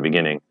talked about in the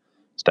beginning,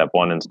 step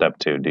 1 and step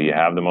 2, do you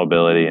have the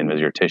mobility, and is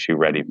your tissue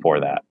ready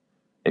for that?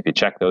 If you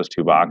check those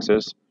 2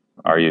 boxes,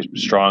 are you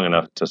strong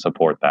enough to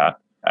support that?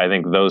 I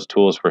think those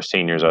tools for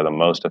seniors are the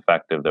most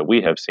effective that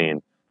we have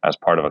seen as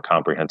part of a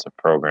comprehensive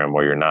program,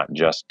 where you're not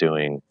just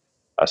doing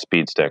a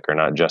speed stick or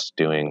not just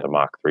doing a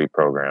Mach 3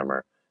 program.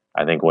 Or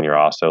I think when you're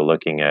also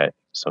looking at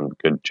some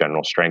good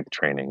general strength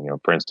training,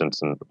 for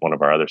instance, in one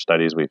of our other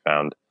studies, we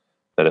found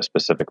that a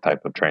specific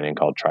type of training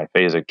called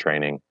triphasic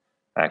training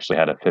actually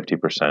had a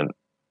 50%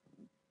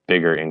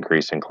 bigger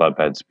increase in club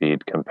head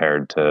speed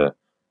compared to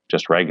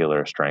just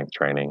regular strength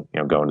training,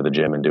 going to the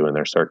gym and doing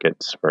their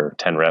circuits for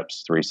 10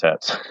 reps, 3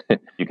 sets.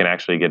 You can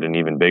actually get an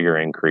even bigger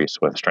increase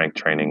with strength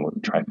training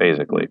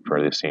triphasically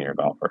for the senior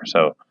golfer.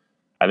 So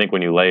I think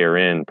when you layer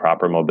in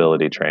proper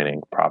mobility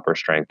training, proper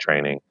strength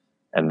training,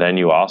 and then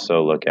you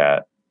also look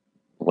at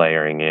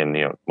layering in,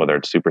 whether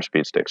it's super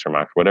speed sticks or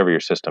Mach, whatever your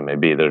system may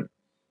be, they're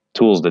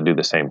tools that do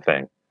the same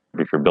thing.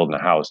 If you're building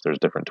a house, there's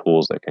different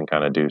tools that can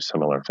kind of do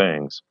similar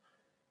things.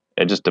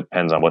 It just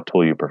depends on what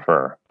tool you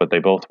prefer, but they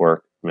both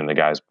work. The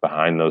guys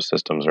behind those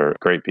systems are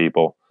great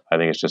people. I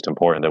think it's just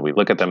important that we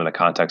look at them in the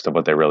context of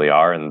what they really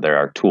are, and there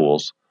are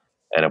tools.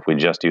 And if we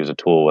just use a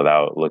tool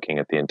without looking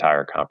at the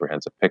entire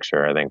comprehensive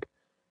picture, I think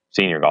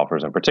senior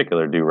golfers in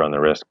particular do run the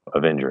risk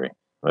of injury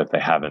if they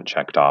haven't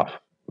checked off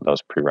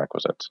those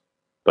prerequisites.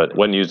 But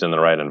when used in the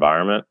right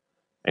environment,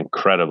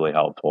 incredibly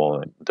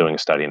helpful. Doing a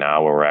study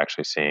now where we're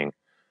actually seeing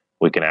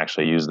we can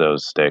actually use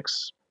those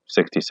sticks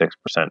 66%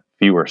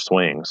 fewer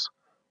swings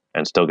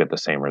and still get the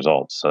same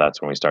results. So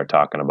that's when we start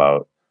talking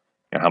about,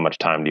 how much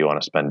time do you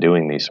want to spend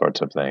doing these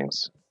sorts of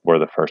things? We're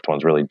the first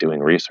ones really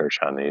doing research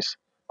on these.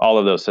 All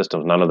of those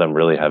systems, none of them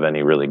really have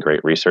any really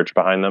great research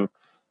behind them,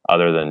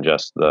 other than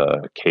just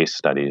the case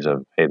studies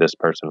of, hey, this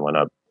person went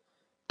up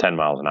 10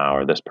 miles an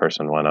hour, this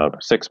person went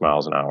up 6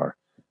 miles an hour,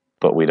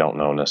 but we don't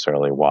know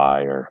necessarily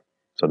why.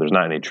 So there's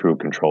not any true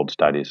controlled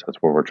studies. That's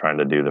where we're trying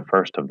to do the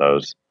first of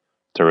those,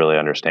 to really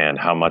understand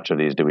how much of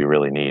these do we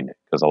really need,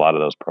 because a lot of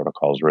those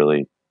protocols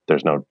really,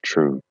 there's no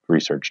true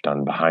research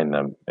done behind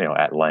them,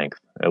 at length.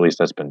 At least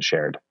that's been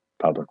shared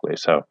publicly.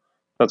 So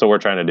that's what we're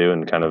trying to do,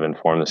 and kind of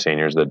inform the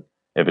seniors that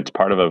if it's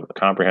part of a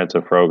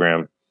comprehensive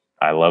program,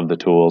 I love the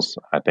tools.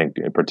 I think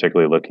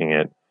particularly looking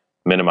at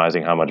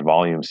minimizing how much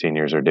volume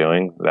seniors are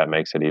doing, that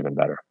makes it even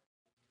better.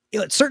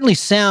 It certainly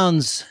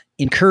sounds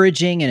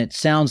encouraging, and it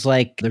sounds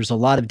like there's a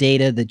lot of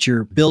data that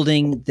you're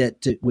building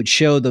that would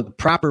show the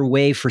proper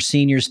way for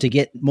seniors to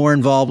get more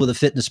involved with a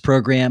fitness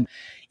program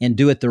and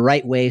do it the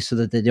right way so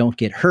that they don't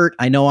get hurt.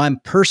 I know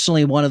I'm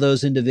personally one of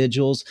those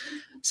individuals.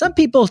 Some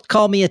people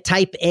call me a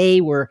type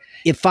A, where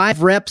if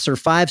 5 reps or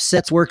 5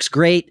 sets works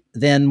great,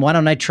 then why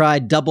don't I try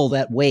double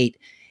that weight?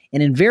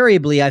 And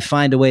invariably, I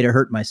find a way to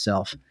hurt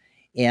myself.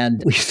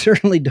 And we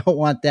certainly don't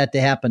want that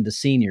to happen to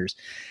seniors.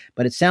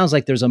 But it sounds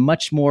like there's a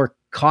much more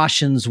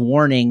cautions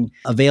warning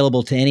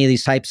available to any of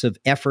these types of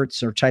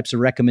efforts or types of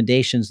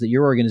recommendations that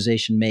your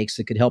organization makes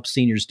that could help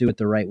seniors do it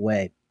the right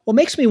way. Well,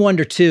 it makes me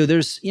wonder too.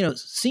 There's,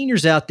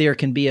 seniors out there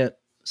can be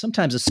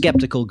sometimes a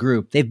skeptical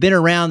group. They've been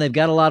around, they've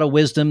got a lot of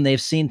wisdom, they've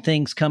seen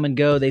things come and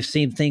go, they've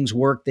seen things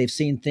work, they've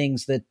seen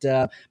things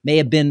that may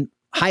have been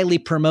highly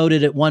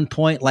promoted at one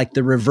point, like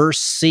the reverse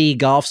C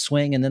golf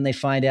swing, and then they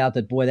find out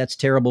that, boy, that's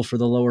terrible for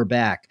the lower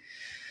back.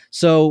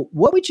 So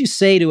what would you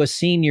say to a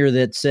senior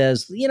that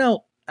says,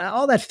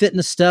 all that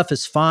fitness stuff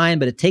is fine,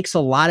 but it takes a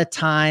lot of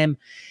time.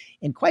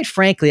 And quite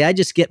frankly, I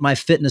just get my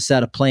fitness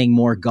out of playing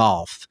more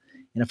golf.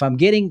 And if I'm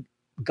getting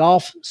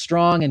golf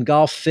strong and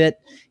golf fit,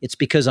 it's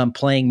because I'm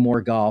playing more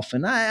golf.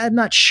 And I'm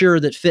not sure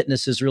that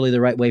fitness is really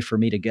the right way for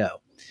me to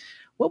go.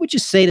 What would you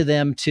say to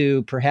them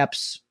to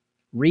perhaps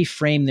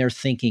reframe their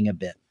thinking a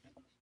bit?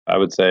 I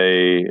would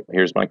say,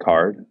 here's my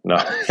card. No.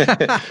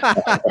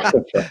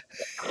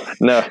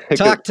 No.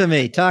 Talk to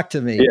me.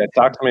 Yeah,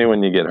 talk to me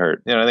when you get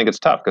hurt. I think it's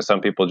tough because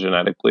some people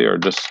genetically are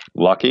just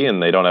lucky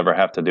and they don't ever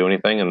have to do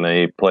anything and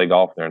they play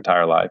golf their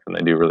entire life and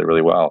they do really,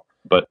 really well.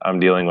 But I'm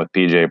dealing with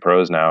PGA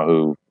pros now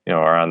who,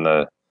 are on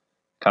the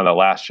kind of the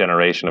last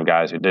generation of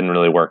guys who didn't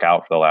really work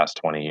out for the last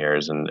 20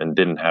 years and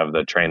didn't have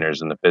the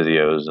trainers and the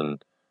physios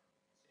and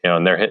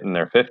they're hitting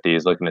their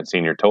 50s looking at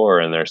senior tour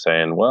and they're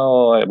saying,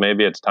 well,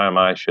 maybe it's time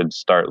I should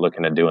start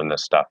looking at doing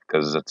this stuff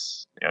because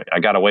it's,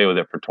 I got away with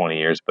it for 20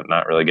 years, but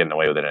not really getting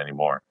away with it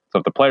anymore. So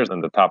if the players at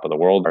the top of the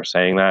world are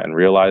saying that and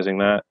realizing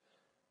that,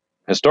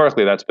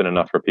 historically, that's been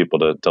enough for people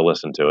to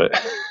listen to it.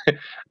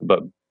 But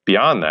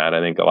beyond that,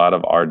 I think a lot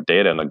of our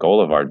data and the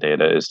goal of our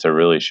data is to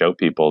really show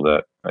people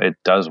that it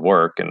does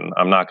work. And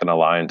I'm not going to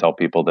lie and tell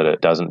people that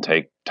it doesn't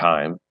take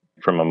time.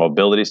 From a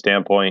mobility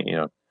standpoint,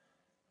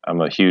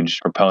 I'm a huge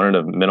proponent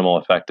of minimal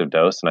effective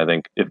dose. And I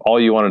think if all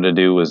you wanted to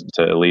do was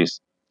to at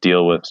least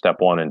deal with step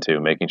 1 and 2,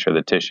 making sure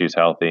the tissue's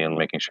healthy and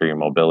making sure your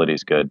mobility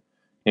is good,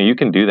 you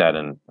can do that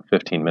in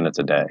 15 minutes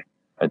a day.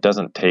 It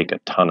doesn't take a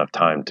ton of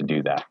time to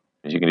do that.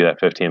 You can do that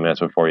 15 minutes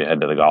before you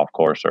head to the golf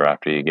course or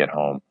after you get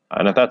home.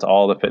 And if that's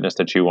all the fitness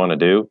that you want to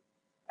do,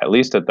 at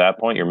least at that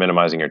point, you're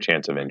minimizing your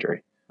chance of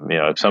injury.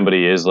 If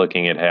somebody is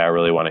looking at, hey, I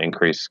really want to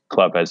increase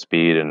club head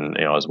speed and,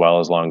 as well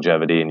as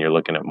longevity, and you're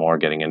looking at more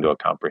getting into a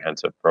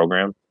comprehensive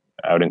program,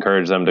 I would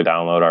encourage them to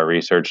download our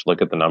research,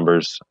 look at the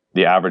numbers.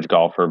 The average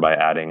golfer, by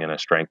adding in a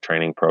strength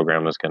training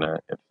program,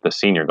 if the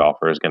senior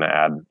golfer is going to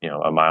add,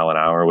 a mile an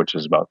hour, which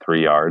is about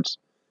 3 yards.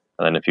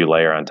 And then if you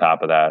layer on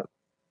top of that,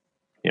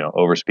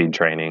 overspeed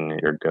training,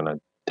 you're going to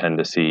tend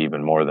to see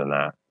even more than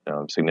that.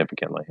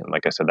 Significantly. And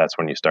like I said, that's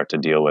when you start to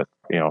deal with,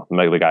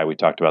 the guy we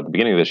talked about at the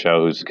beginning of the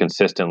show who's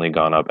consistently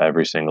gone up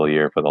every single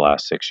year for the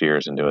last 6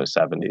 years into his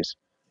 70s.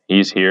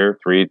 He's here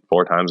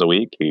 3-4 times a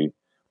week. He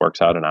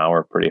works out an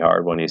hour pretty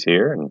hard when he's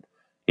here, and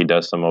he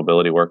does some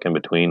mobility work in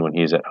between when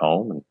he's at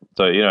home. And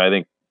so, I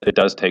think it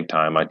does take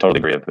time. I totally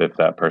agree if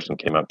that person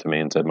came up to me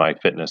and said, my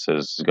fitness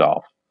is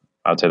golf.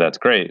 I'd say that's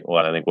great.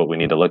 Well, I think what we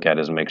need to look at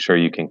is make sure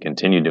you can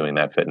continue doing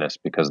that fitness,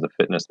 because the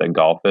fitness that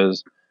golf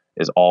is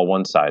all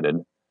one-sided.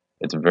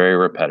 It's very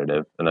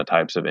repetitive, and the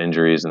types of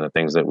injuries and the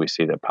things that we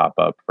see that pop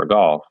up for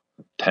golf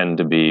tend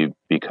to be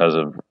because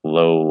of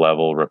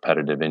low-level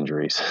repetitive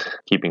injuries.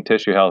 Keeping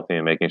tissue healthy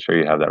and making sure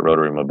you have that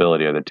rotary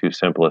mobility are the two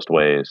simplest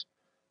ways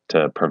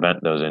to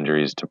prevent those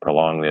injuries, to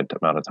prolong the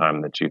amount of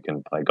time that you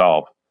can play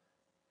golf.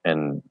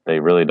 And they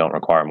really don't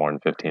require more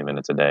than 15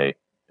 minutes a day,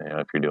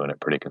 if you're doing it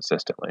pretty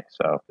consistently.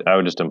 So I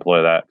would just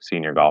employ that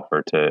senior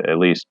golfer to at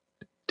least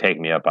take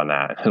me up on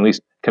that. At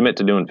least commit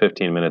to doing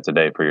 15 minutes a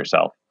day for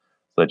yourself,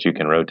 so that you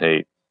can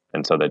rotate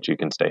and so that you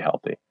can stay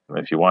healthy.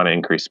 If you want to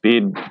increase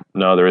speed,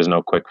 no, there is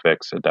no quick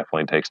fix. It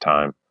definitely takes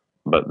time,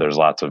 but there's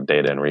lots of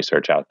data and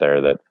research out there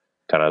that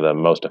kind of the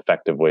most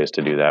effective ways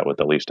to do that with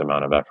the least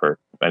amount of effort.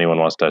 If anyone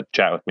wants to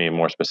chat with me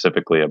more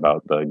specifically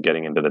about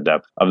getting into the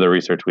depth of the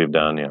research we've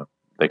done,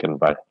 they can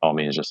by all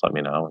means just let me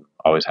know. I'm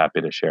always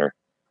happy to share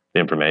the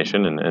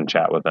information and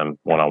chat with them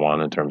one-on-one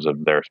in terms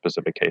of their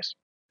specific case.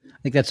 I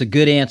think that's a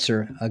good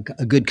answer,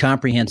 a good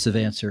comprehensive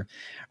answer.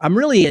 I'm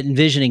really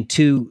envisioning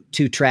two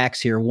tracks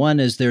here. One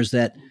is there's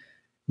that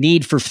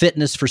need for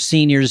fitness for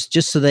seniors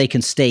just so they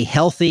can stay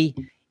healthy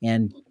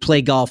and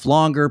play golf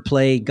longer,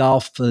 play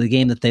golf for the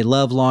game that they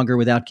love longer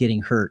without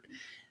getting hurt.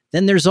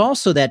 Then there's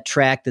also that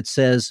track that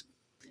says,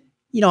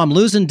 I'm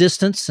losing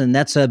distance, and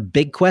that's a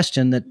big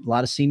question that a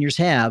lot of seniors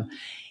have.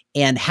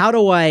 And how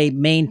do I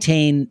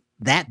maintain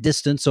that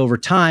distance over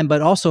time,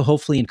 but also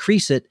hopefully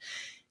increase it?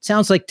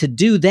 Sounds like to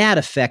do that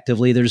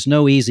effectively, there's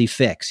no easy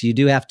fix. You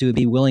do have to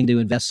be willing to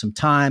invest some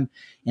time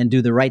and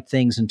do the right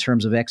things in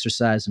terms of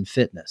exercise and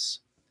fitness.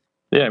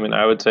 Yeah,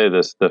 I would say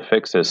the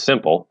fix is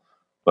simple,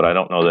 but I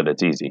don't know that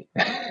it's easy.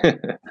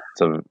 It's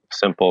a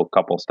simple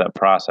couple-step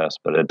process,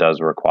 but it does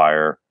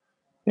require,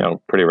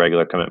 pretty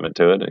regular commitment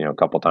to it, a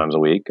couple times a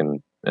week.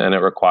 And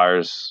it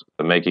requires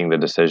making the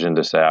decision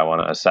to say, I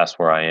want to assess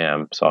where I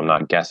am, so I'm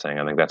not guessing.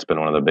 I think that's been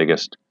one of the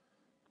biggest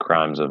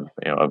crimes of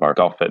our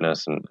golf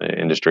fitness and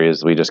industry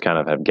is we just kind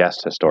of have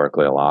guessed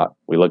historically a lot.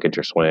 We look at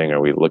your swing or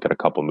we look at a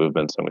couple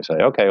movements and we say,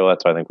 okay, well,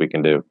 that's what I think we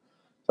can do.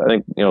 So I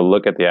think,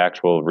 look at the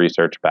actual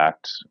research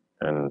backed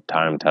and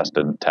time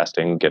tested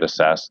testing, get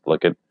assessed,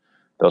 look at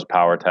those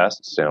power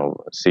tests,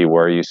 see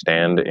where you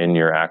stand in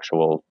your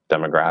actual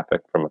demographic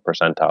from a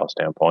percentile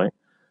standpoint.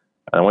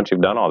 And once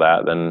you've done all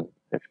that, then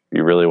if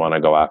you really want to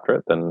go after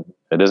it, then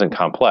it isn't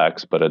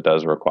complex, but it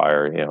does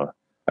require,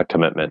 a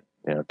commitment,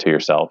 to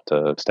yourself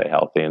to stay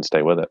healthy and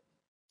stay with it.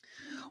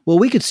 Well,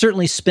 we could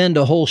certainly spend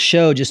a whole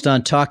show just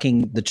on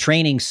talking the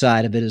training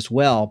side of it as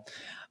well.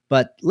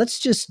 But let's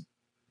just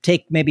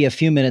take maybe a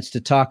few minutes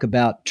to talk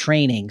about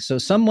training. So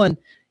someone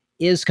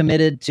is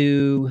committed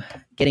to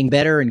getting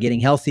better and getting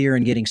healthier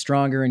and getting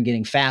stronger and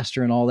getting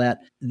faster and all that.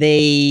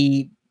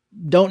 They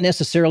don't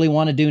necessarily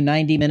want to do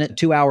 90-minute,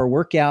 2-hour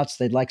workouts.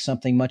 They'd like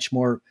something much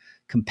more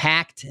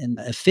compact and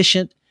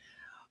efficient.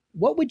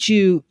 What would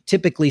you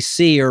typically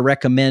see or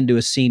recommend to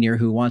a senior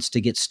who wants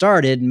to get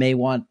started and may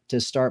want to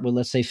start with,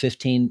 let's say,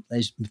 15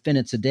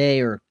 minutes a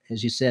day, or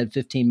as you said,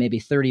 15, maybe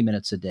 30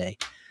 minutes a day?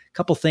 A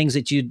couple things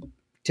that you'd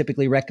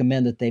typically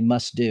recommend that they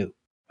must do.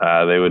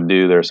 They would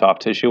do their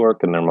soft tissue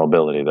work and their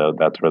mobility, though.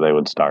 That's where they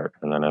would start.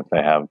 And then if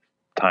they have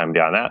time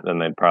beyond that, then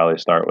they'd probably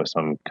start with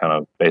some kind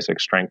of basic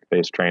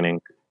strength-based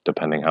training.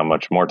 Depending how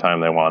much more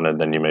time they wanted,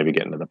 then you maybe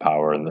get into the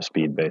power and the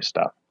speed-based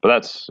stuff. But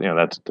that's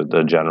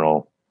the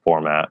general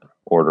format,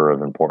 order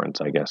of importance,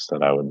 I guess,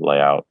 that I would lay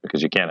out,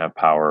 because you can't have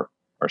power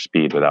or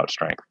speed without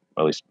strength,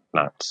 at least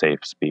not safe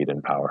speed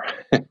and power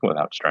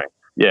without strength.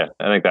 Yeah,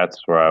 I think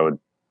that's where I would,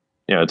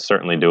 it's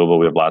certainly doable.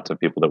 We have lots of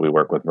people that we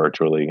work with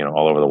virtually,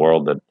 all over the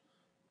world, that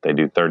they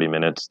do 30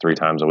 minutes 3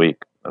 times a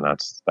week, and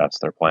that's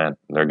their plan.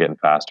 They're getting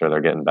faster,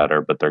 they're getting better,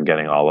 but they're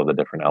getting all of the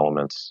different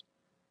elements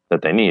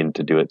that they need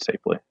to do it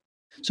safely.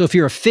 So if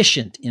you're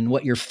efficient in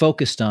what you're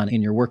focused on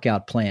in your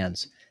workout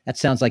plans, that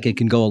sounds like it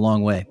can go a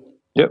long way.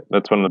 Yep,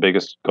 that's one of the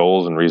biggest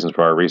goals and reasons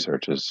for our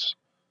research is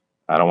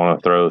I don't want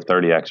to throw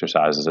 30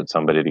 exercises at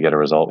somebody to get a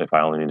result if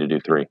I only need to do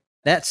 3.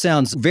 That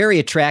sounds very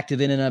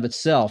attractive in and of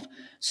itself.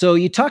 So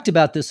you talked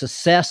about this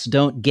assess,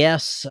 don't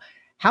guess.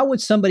 How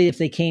would somebody, if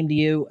they came to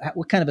you,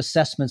 what kind of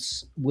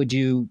assessments would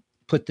you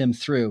put them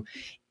through?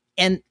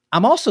 And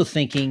I'm also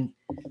thinking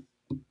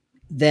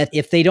that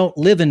if they don't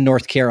live in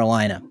North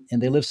Carolina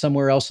and they live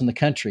somewhere else in the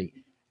country,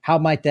 how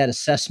might that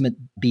assessment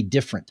be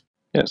different?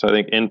 Yeah, so I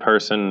think in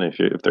person,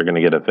 if they're going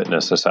to get a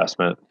fitness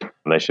assessment,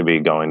 they should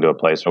be going to a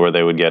place where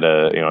they would get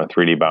a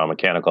 3D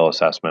biomechanical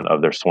assessment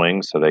of their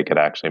swing, so they could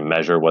actually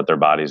measure what their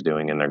body's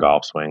doing in their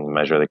golf swing,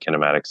 measure the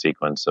kinematic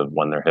sequence of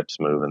when their hips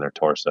move and their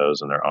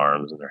torsos and their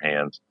arms and their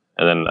hands.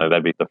 And then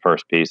that'd be the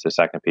first piece. The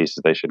second piece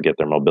is they should get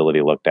their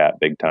mobility looked at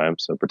big time,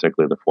 so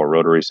particularly the 4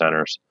 rotary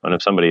centers. And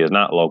if somebody is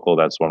not local,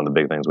 that's one of the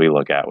big things we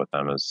look at with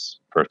them is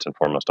first and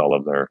foremost all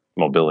of their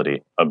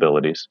mobility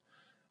abilities.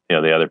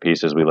 The other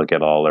piece is we look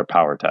at all their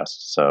power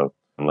tests. So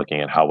I'm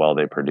looking at how well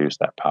they produce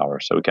that power.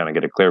 So we kind of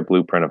get a clear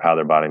blueprint of how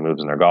their body moves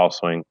in their golf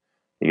swing.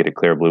 You get a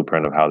clear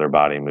blueprint of how their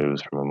body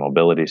moves from a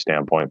mobility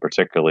standpoint,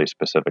 particularly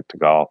specific to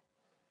golf.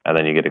 And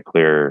then you get a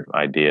clear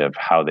idea of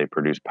how they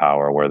produce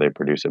power, where they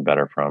produce it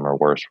better from or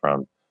worse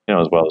from,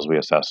 as well as we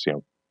assess,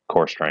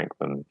 core strength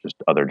and just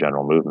other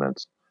general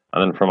movements.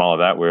 And then from all of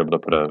that, we're able to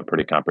put a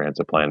pretty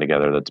comprehensive plan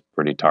together that's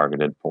pretty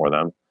targeted for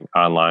them.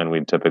 Online,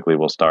 we typically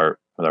will start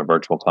with our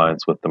virtual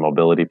clients with the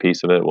mobility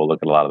piece of it. We'll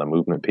look at a lot of the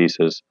movement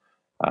pieces.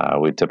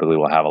 We typically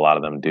will have a lot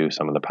of them do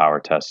some of the power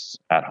tests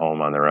at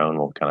home on their own.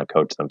 We'll kind of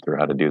coach them through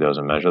how to do those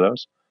and measure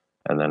those.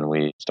 And then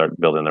we start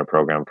building their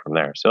program from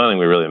there. So the only thing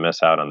we really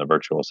miss out on the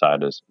virtual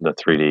side is the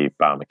 3D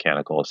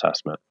biomechanical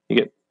assessment. You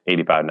get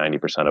 85,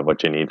 90% of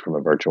what you need from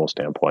a virtual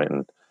standpoint.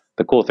 And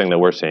the cool thing that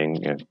we're seeing,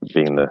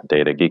 being the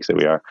data geeks that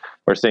we are,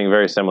 we're seeing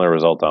very similar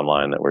results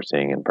online that we're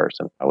seeing in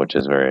person, which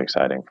is very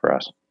exciting for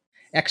us.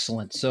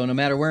 Excellent. So no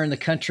matter where in the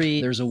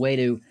country, there's a way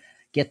to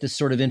get this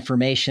sort of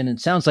information. It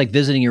sounds like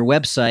visiting your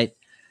website,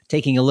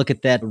 taking a look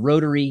at that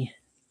rotary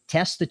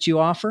test that you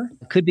offer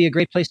could be a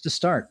great place to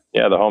start.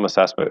 Yeah, the home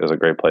assessment is a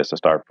great place to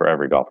start for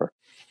every golfer.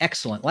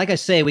 Excellent. Like I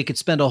say, we could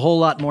spend a whole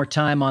lot more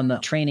time on the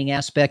training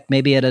aspect.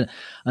 Maybe at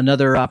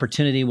another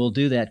opportunity we'll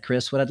do that,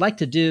 Chris. What I'd like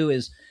to do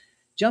is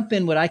jump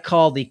in what I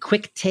call the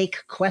quick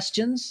take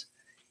questions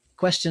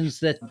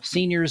that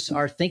seniors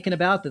are thinking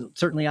about that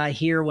certainly I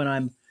hear when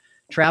I'm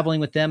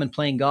traveling with them and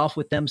playing golf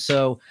with them.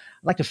 So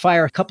I'd like to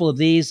fire a couple of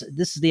these.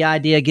 This is the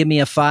idea. Give me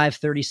a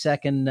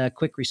 30-second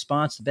quick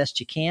response, the best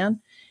you can.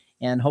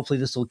 And hopefully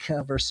this will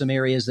cover some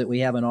areas that we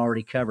haven't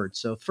already covered.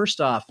 So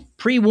first off,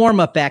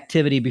 pre-warm-up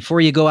activity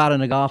before you go out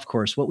on a golf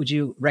course. What would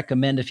you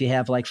recommend if you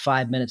have like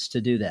 5 minutes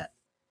to do that?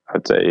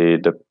 I'd say,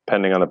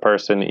 depending on the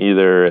person,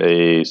 either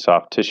a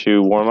soft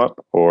tissue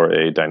warm-up or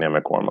a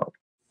dynamic warm-up.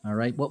 All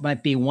right. What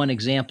might be one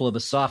example of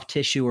a soft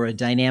tissue or a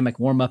dynamic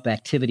warm-up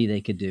activity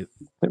they could do?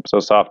 So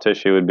soft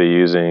tissue would be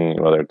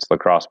using, whether it's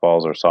lacrosse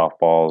balls or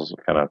softballs,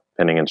 kind of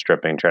pinning and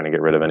stripping, trying to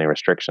get rid of any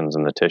restrictions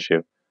in the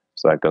tissue.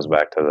 So that goes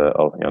back to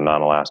the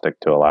non-elastic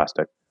to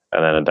elastic.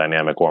 And then a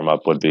dynamic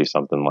warm-up would be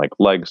something like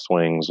leg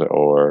swings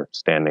or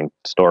standing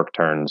stork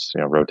turns,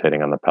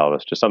 rotating on the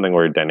pelvis, just something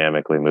where you're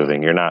dynamically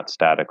moving. You're not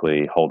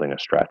statically holding a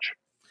stretch.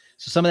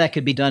 So some of that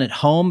could be done at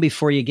home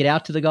before you get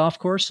out to the golf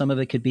course. Some of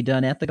it could be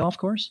done at the golf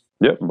course.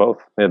 Yep, both.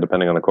 Yeah,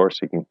 depending on the course,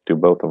 you can do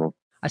both of them.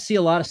 I see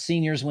a lot of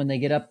seniors when they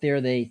get up there,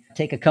 they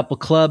take a couple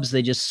clubs,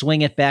 they just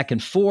swing it back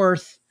and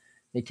forth.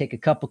 They take a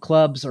couple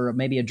clubs or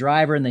maybe a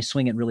driver and they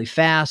swing it really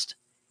fast.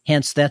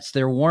 Hence, that's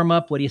their warm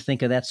up. What do you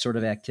think of that sort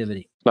of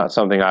activity? It's not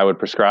something I would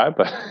prescribe,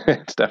 but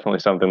it's definitely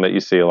something that you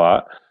see a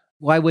lot.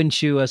 Why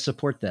wouldn't you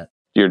support that?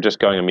 You're just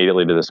going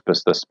immediately to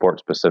the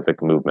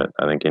sport-specific movement.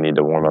 I think you need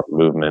to warm up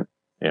movement,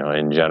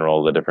 in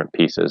general, the different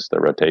pieces, the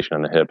rotation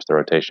in the hips, the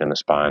rotation in the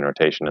spine,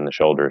 rotation in the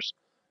shoulders.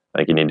 I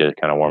think you need to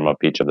kind of warm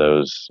up each of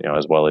those,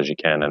 as well as you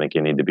can. I think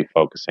you need to be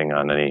focusing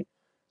on any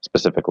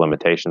specific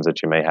limitations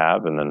that you may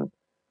have. And then,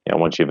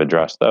 once you've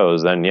addressed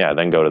those, then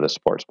go to the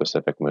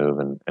sport-specific move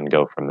and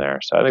go from there.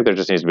 So I think there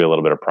just needs to be a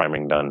little bit of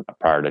priming done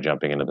prior to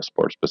jumping into the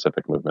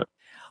sport-specific movement.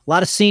 A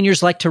lot of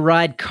seniors like to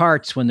ride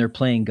karts when they're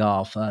playing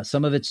golf.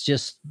 Some of it's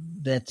just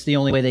that's the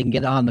only way they can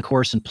get on the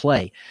course and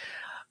play.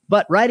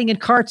 But riding in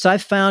karts,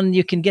 I've found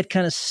you can get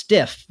kind of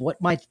stiff. What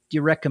might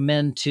you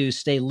recommend to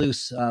stay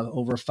loose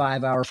over a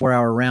 5-hour,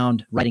 4-hour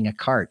round riding a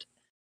kart?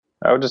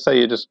 I would just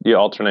say you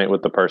alternate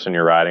with the person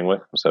you're riding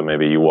with. So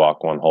maybe you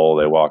walk one hole,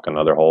 they walk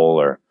another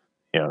hole, or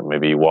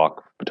maybe you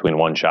walk between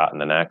one shot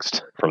and the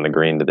next from the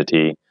green to the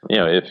tee.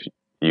 If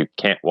you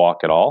can't walk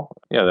at all,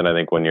 then I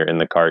think when you're in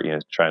the kart,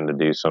 trying to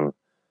do some,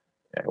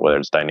 whether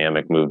it's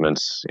dynamic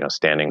movements,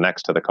 standing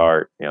next to the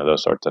cart,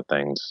 those sorts of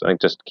things. I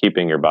think just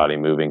keeping your body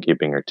moving,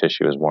 keeping your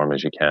tissue as warm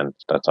as you can,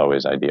 that's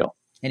always ideal.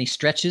 Any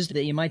stretches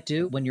that you might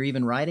do when you're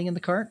even riding in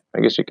the cart? I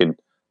guess you could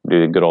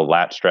do a good old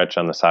lat stretch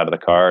on the side of the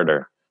cart,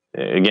 or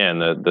again,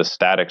 the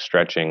static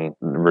stretching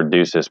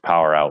reduces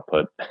power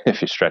output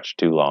if you stretch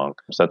too long.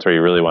 So that's where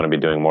you really want to be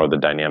doing more of the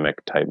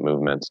dynamic type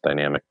movements,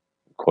 dynamic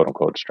quote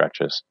unquote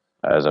stretches,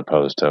 as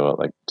opposed to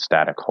like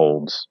static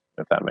holds,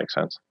 if that makes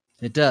sense.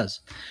 It does.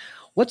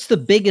 What's the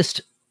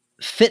biggest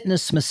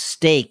fitness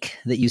mistake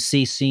that you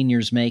see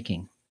seniors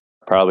making?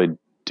 Probably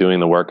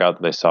doing the workout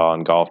that they saw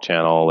on Golf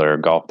Channel or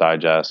Golf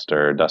Digest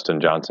or Dustin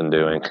Johnson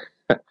doing.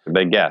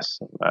 They guess.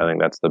 I think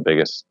that's the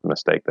biggest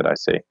mistake that I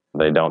see.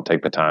 They don't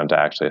take the time to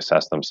actually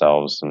assess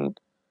themselves, and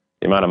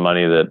the amount of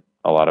money that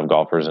a lot of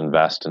golfers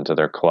invest into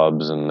their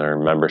clubs and their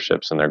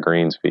memberships and their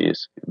greens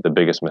fees. The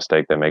biggest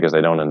mistake they make is they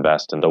don't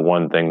invest in the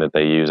one thing that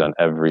they use on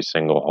every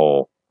single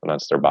hole, and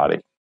that's their body.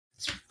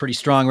 It's a pretty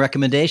strong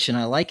recommendation.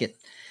 I like it.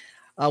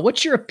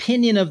 What's your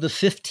opinion of the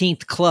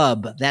 15th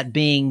club, that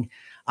being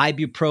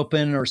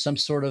ibuprofen or some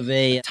sort of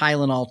a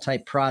Tylenol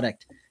type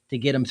product to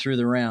get them through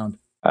the round?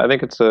 I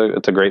think it's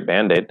a great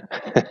Band-Aid.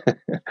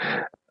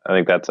 I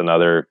think that's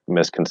another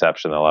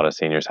misconception that a lot of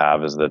seniors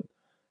have, is that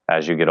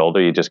as you get older,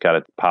 you just got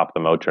to pop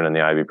the Motrin and the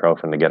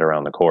ibuprofen to get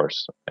around the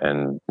course.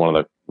 And one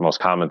of the most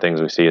common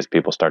things we see as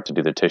people start to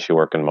do the tissue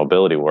work and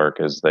mobility work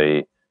is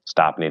they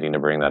stop needing to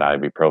bring that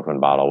ibuprofen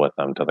bottle with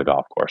them to the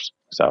golf course.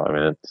 So,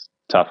 it's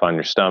tough on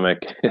your stomach.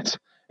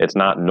 It's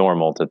not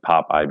normal to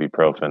pop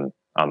ibuprofen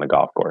on the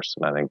golf course.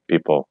 And I think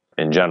people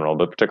in general,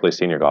 but particularly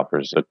senior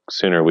golfers, the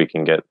sooner we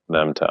can get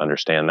them to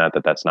understand that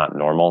that's not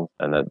normal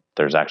and that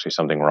there's actually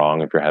something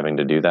wrong if you're having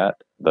to do that,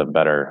 the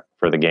better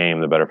for the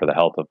game, the better for the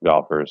health of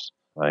golfers.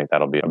 I think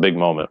that'll be a big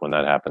moment when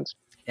that happens.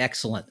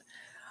 Excellent.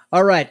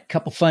 All right, a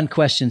couple fun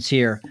questions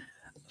here.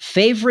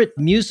 Favorite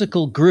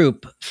musical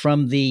group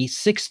from the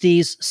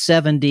 60s,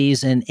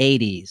 70s, and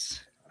 80s?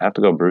 I have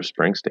to go Bruce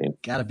Springsteen.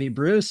 Got to be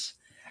Bruce.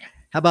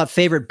 How about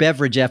favorite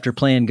beverage after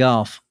playing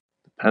golf?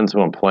 Depends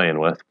who I'm playing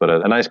with, but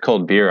a nice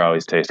cold beer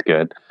always tastes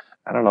good.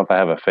 I don't know if I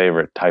have a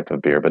favorite type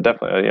of beer, but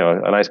definitely,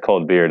 a nice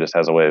cold beer just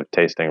has a way of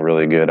tasting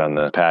really good on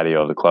the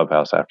patio of the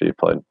clubhouse after you've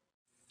played.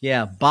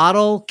 Yeah,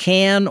 bottle,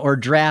 can, or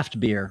draft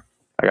beer?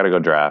 I got to go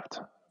draft.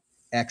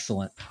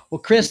 Excellent. Well,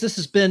 Chris, this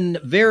has been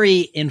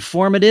very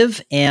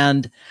informative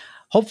and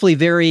hopefully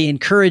very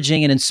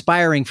encouraging and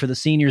inspiring for the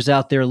seniors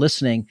out there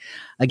listening.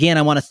 Again,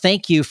 I want to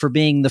thank you for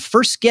being the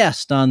first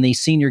guest on the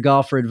Senior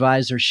Golfer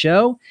Advisor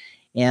Show.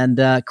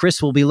 And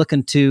Chris will be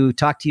looking to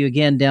talk to you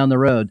again down the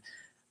road.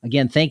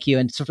 Again, thank you.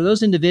 And so for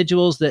those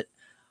individuals that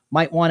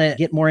might want to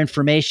get more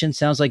information,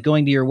 sounds like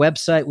going to your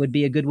website would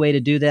be a good way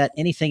to do that.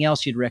 Anything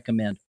else you'd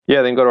recommend?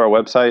 Yeah, they can go to our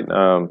website,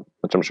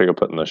 which I'm sure you'll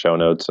put in the show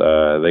notes.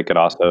 They could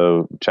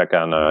also check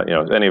on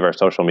any of our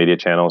social media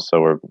channels.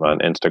 So we're on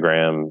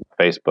Instagram,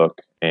 Facebook,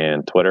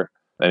 and Twitter.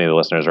 Any of the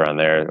listeners are on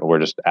there. We're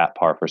just at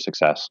Par for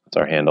Success. It's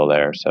our handle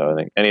there. So I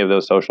think any of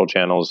those social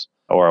channels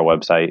or our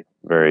website,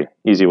 very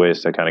easy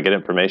ways to kind of get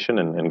information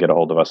and get a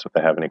hold of us if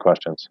they have any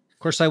questions. Of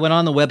course, I went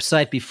on the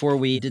website before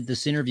we did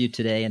this interview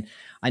today, and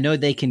I know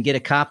they can get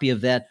a copy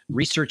of that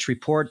research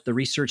report, the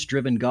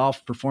Research-Driven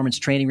Golf Performance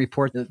Training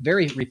Report, the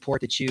very report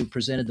that you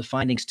presented the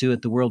findings to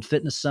at the World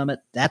Fitness Summit.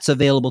 That's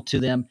available to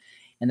them.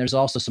 And there's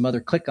also some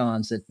other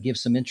click-ons that give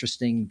some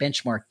interesting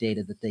benchmark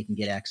data that they can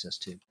get access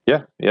to.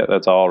 Yeah,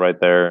 that's all right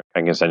there.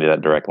 I can send you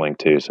that direct link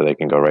too, so they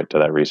can go right to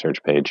that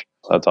research page.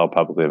 So that's all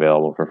publicly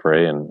available for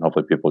free, and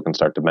hopefully people can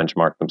start to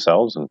benchmark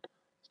themselves and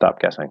stop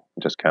guessing,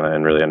 just kind of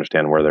and really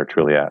understand where they're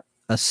truly at.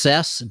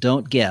 Assess,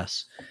 don't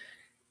guess.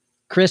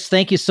 Chris,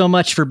 thank you so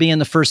much for being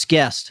the first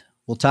guest.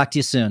 We'll talk to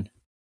you soon.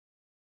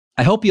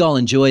 I hope you all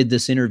enjoyed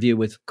this interview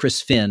with Chris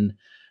Finn,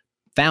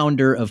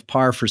 founder of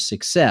Par for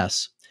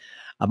Success.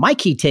 My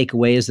key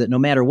takeaway is that no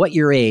matter what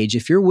your age,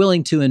 if you're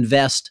willing to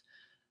invest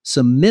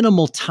some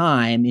minimal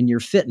time in your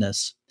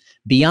fitness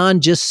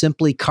beyond just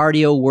simply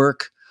cardio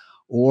work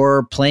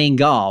or playing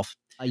golf,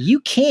 you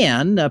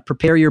can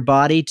prepare your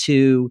body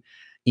to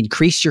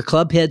increase your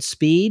club head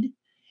speed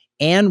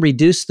and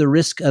reduce the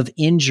risk of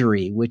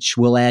injury, which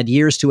will add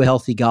years to a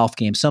healthy golf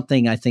game,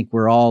 something I think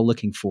we're all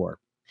looking for.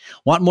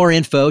 Want more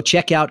info?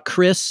 Check out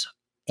Chris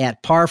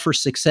at Par for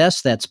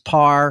Success. That's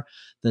Par,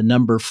 the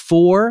number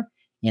 4,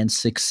 and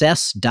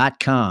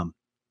success.com.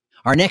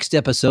 Our next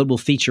episode will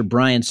feature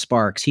Brian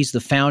Sparks. He's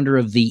the founder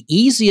of the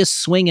easiest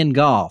swing in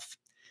golf.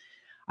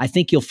 I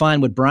think you'll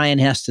find what Brian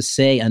has to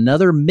say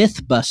another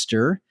myth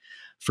buster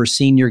for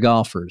senior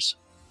golfers.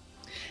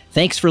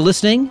 Thanks for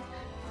listening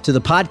to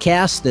the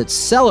podcast that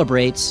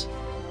celebrates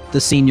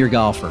the senior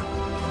golfer.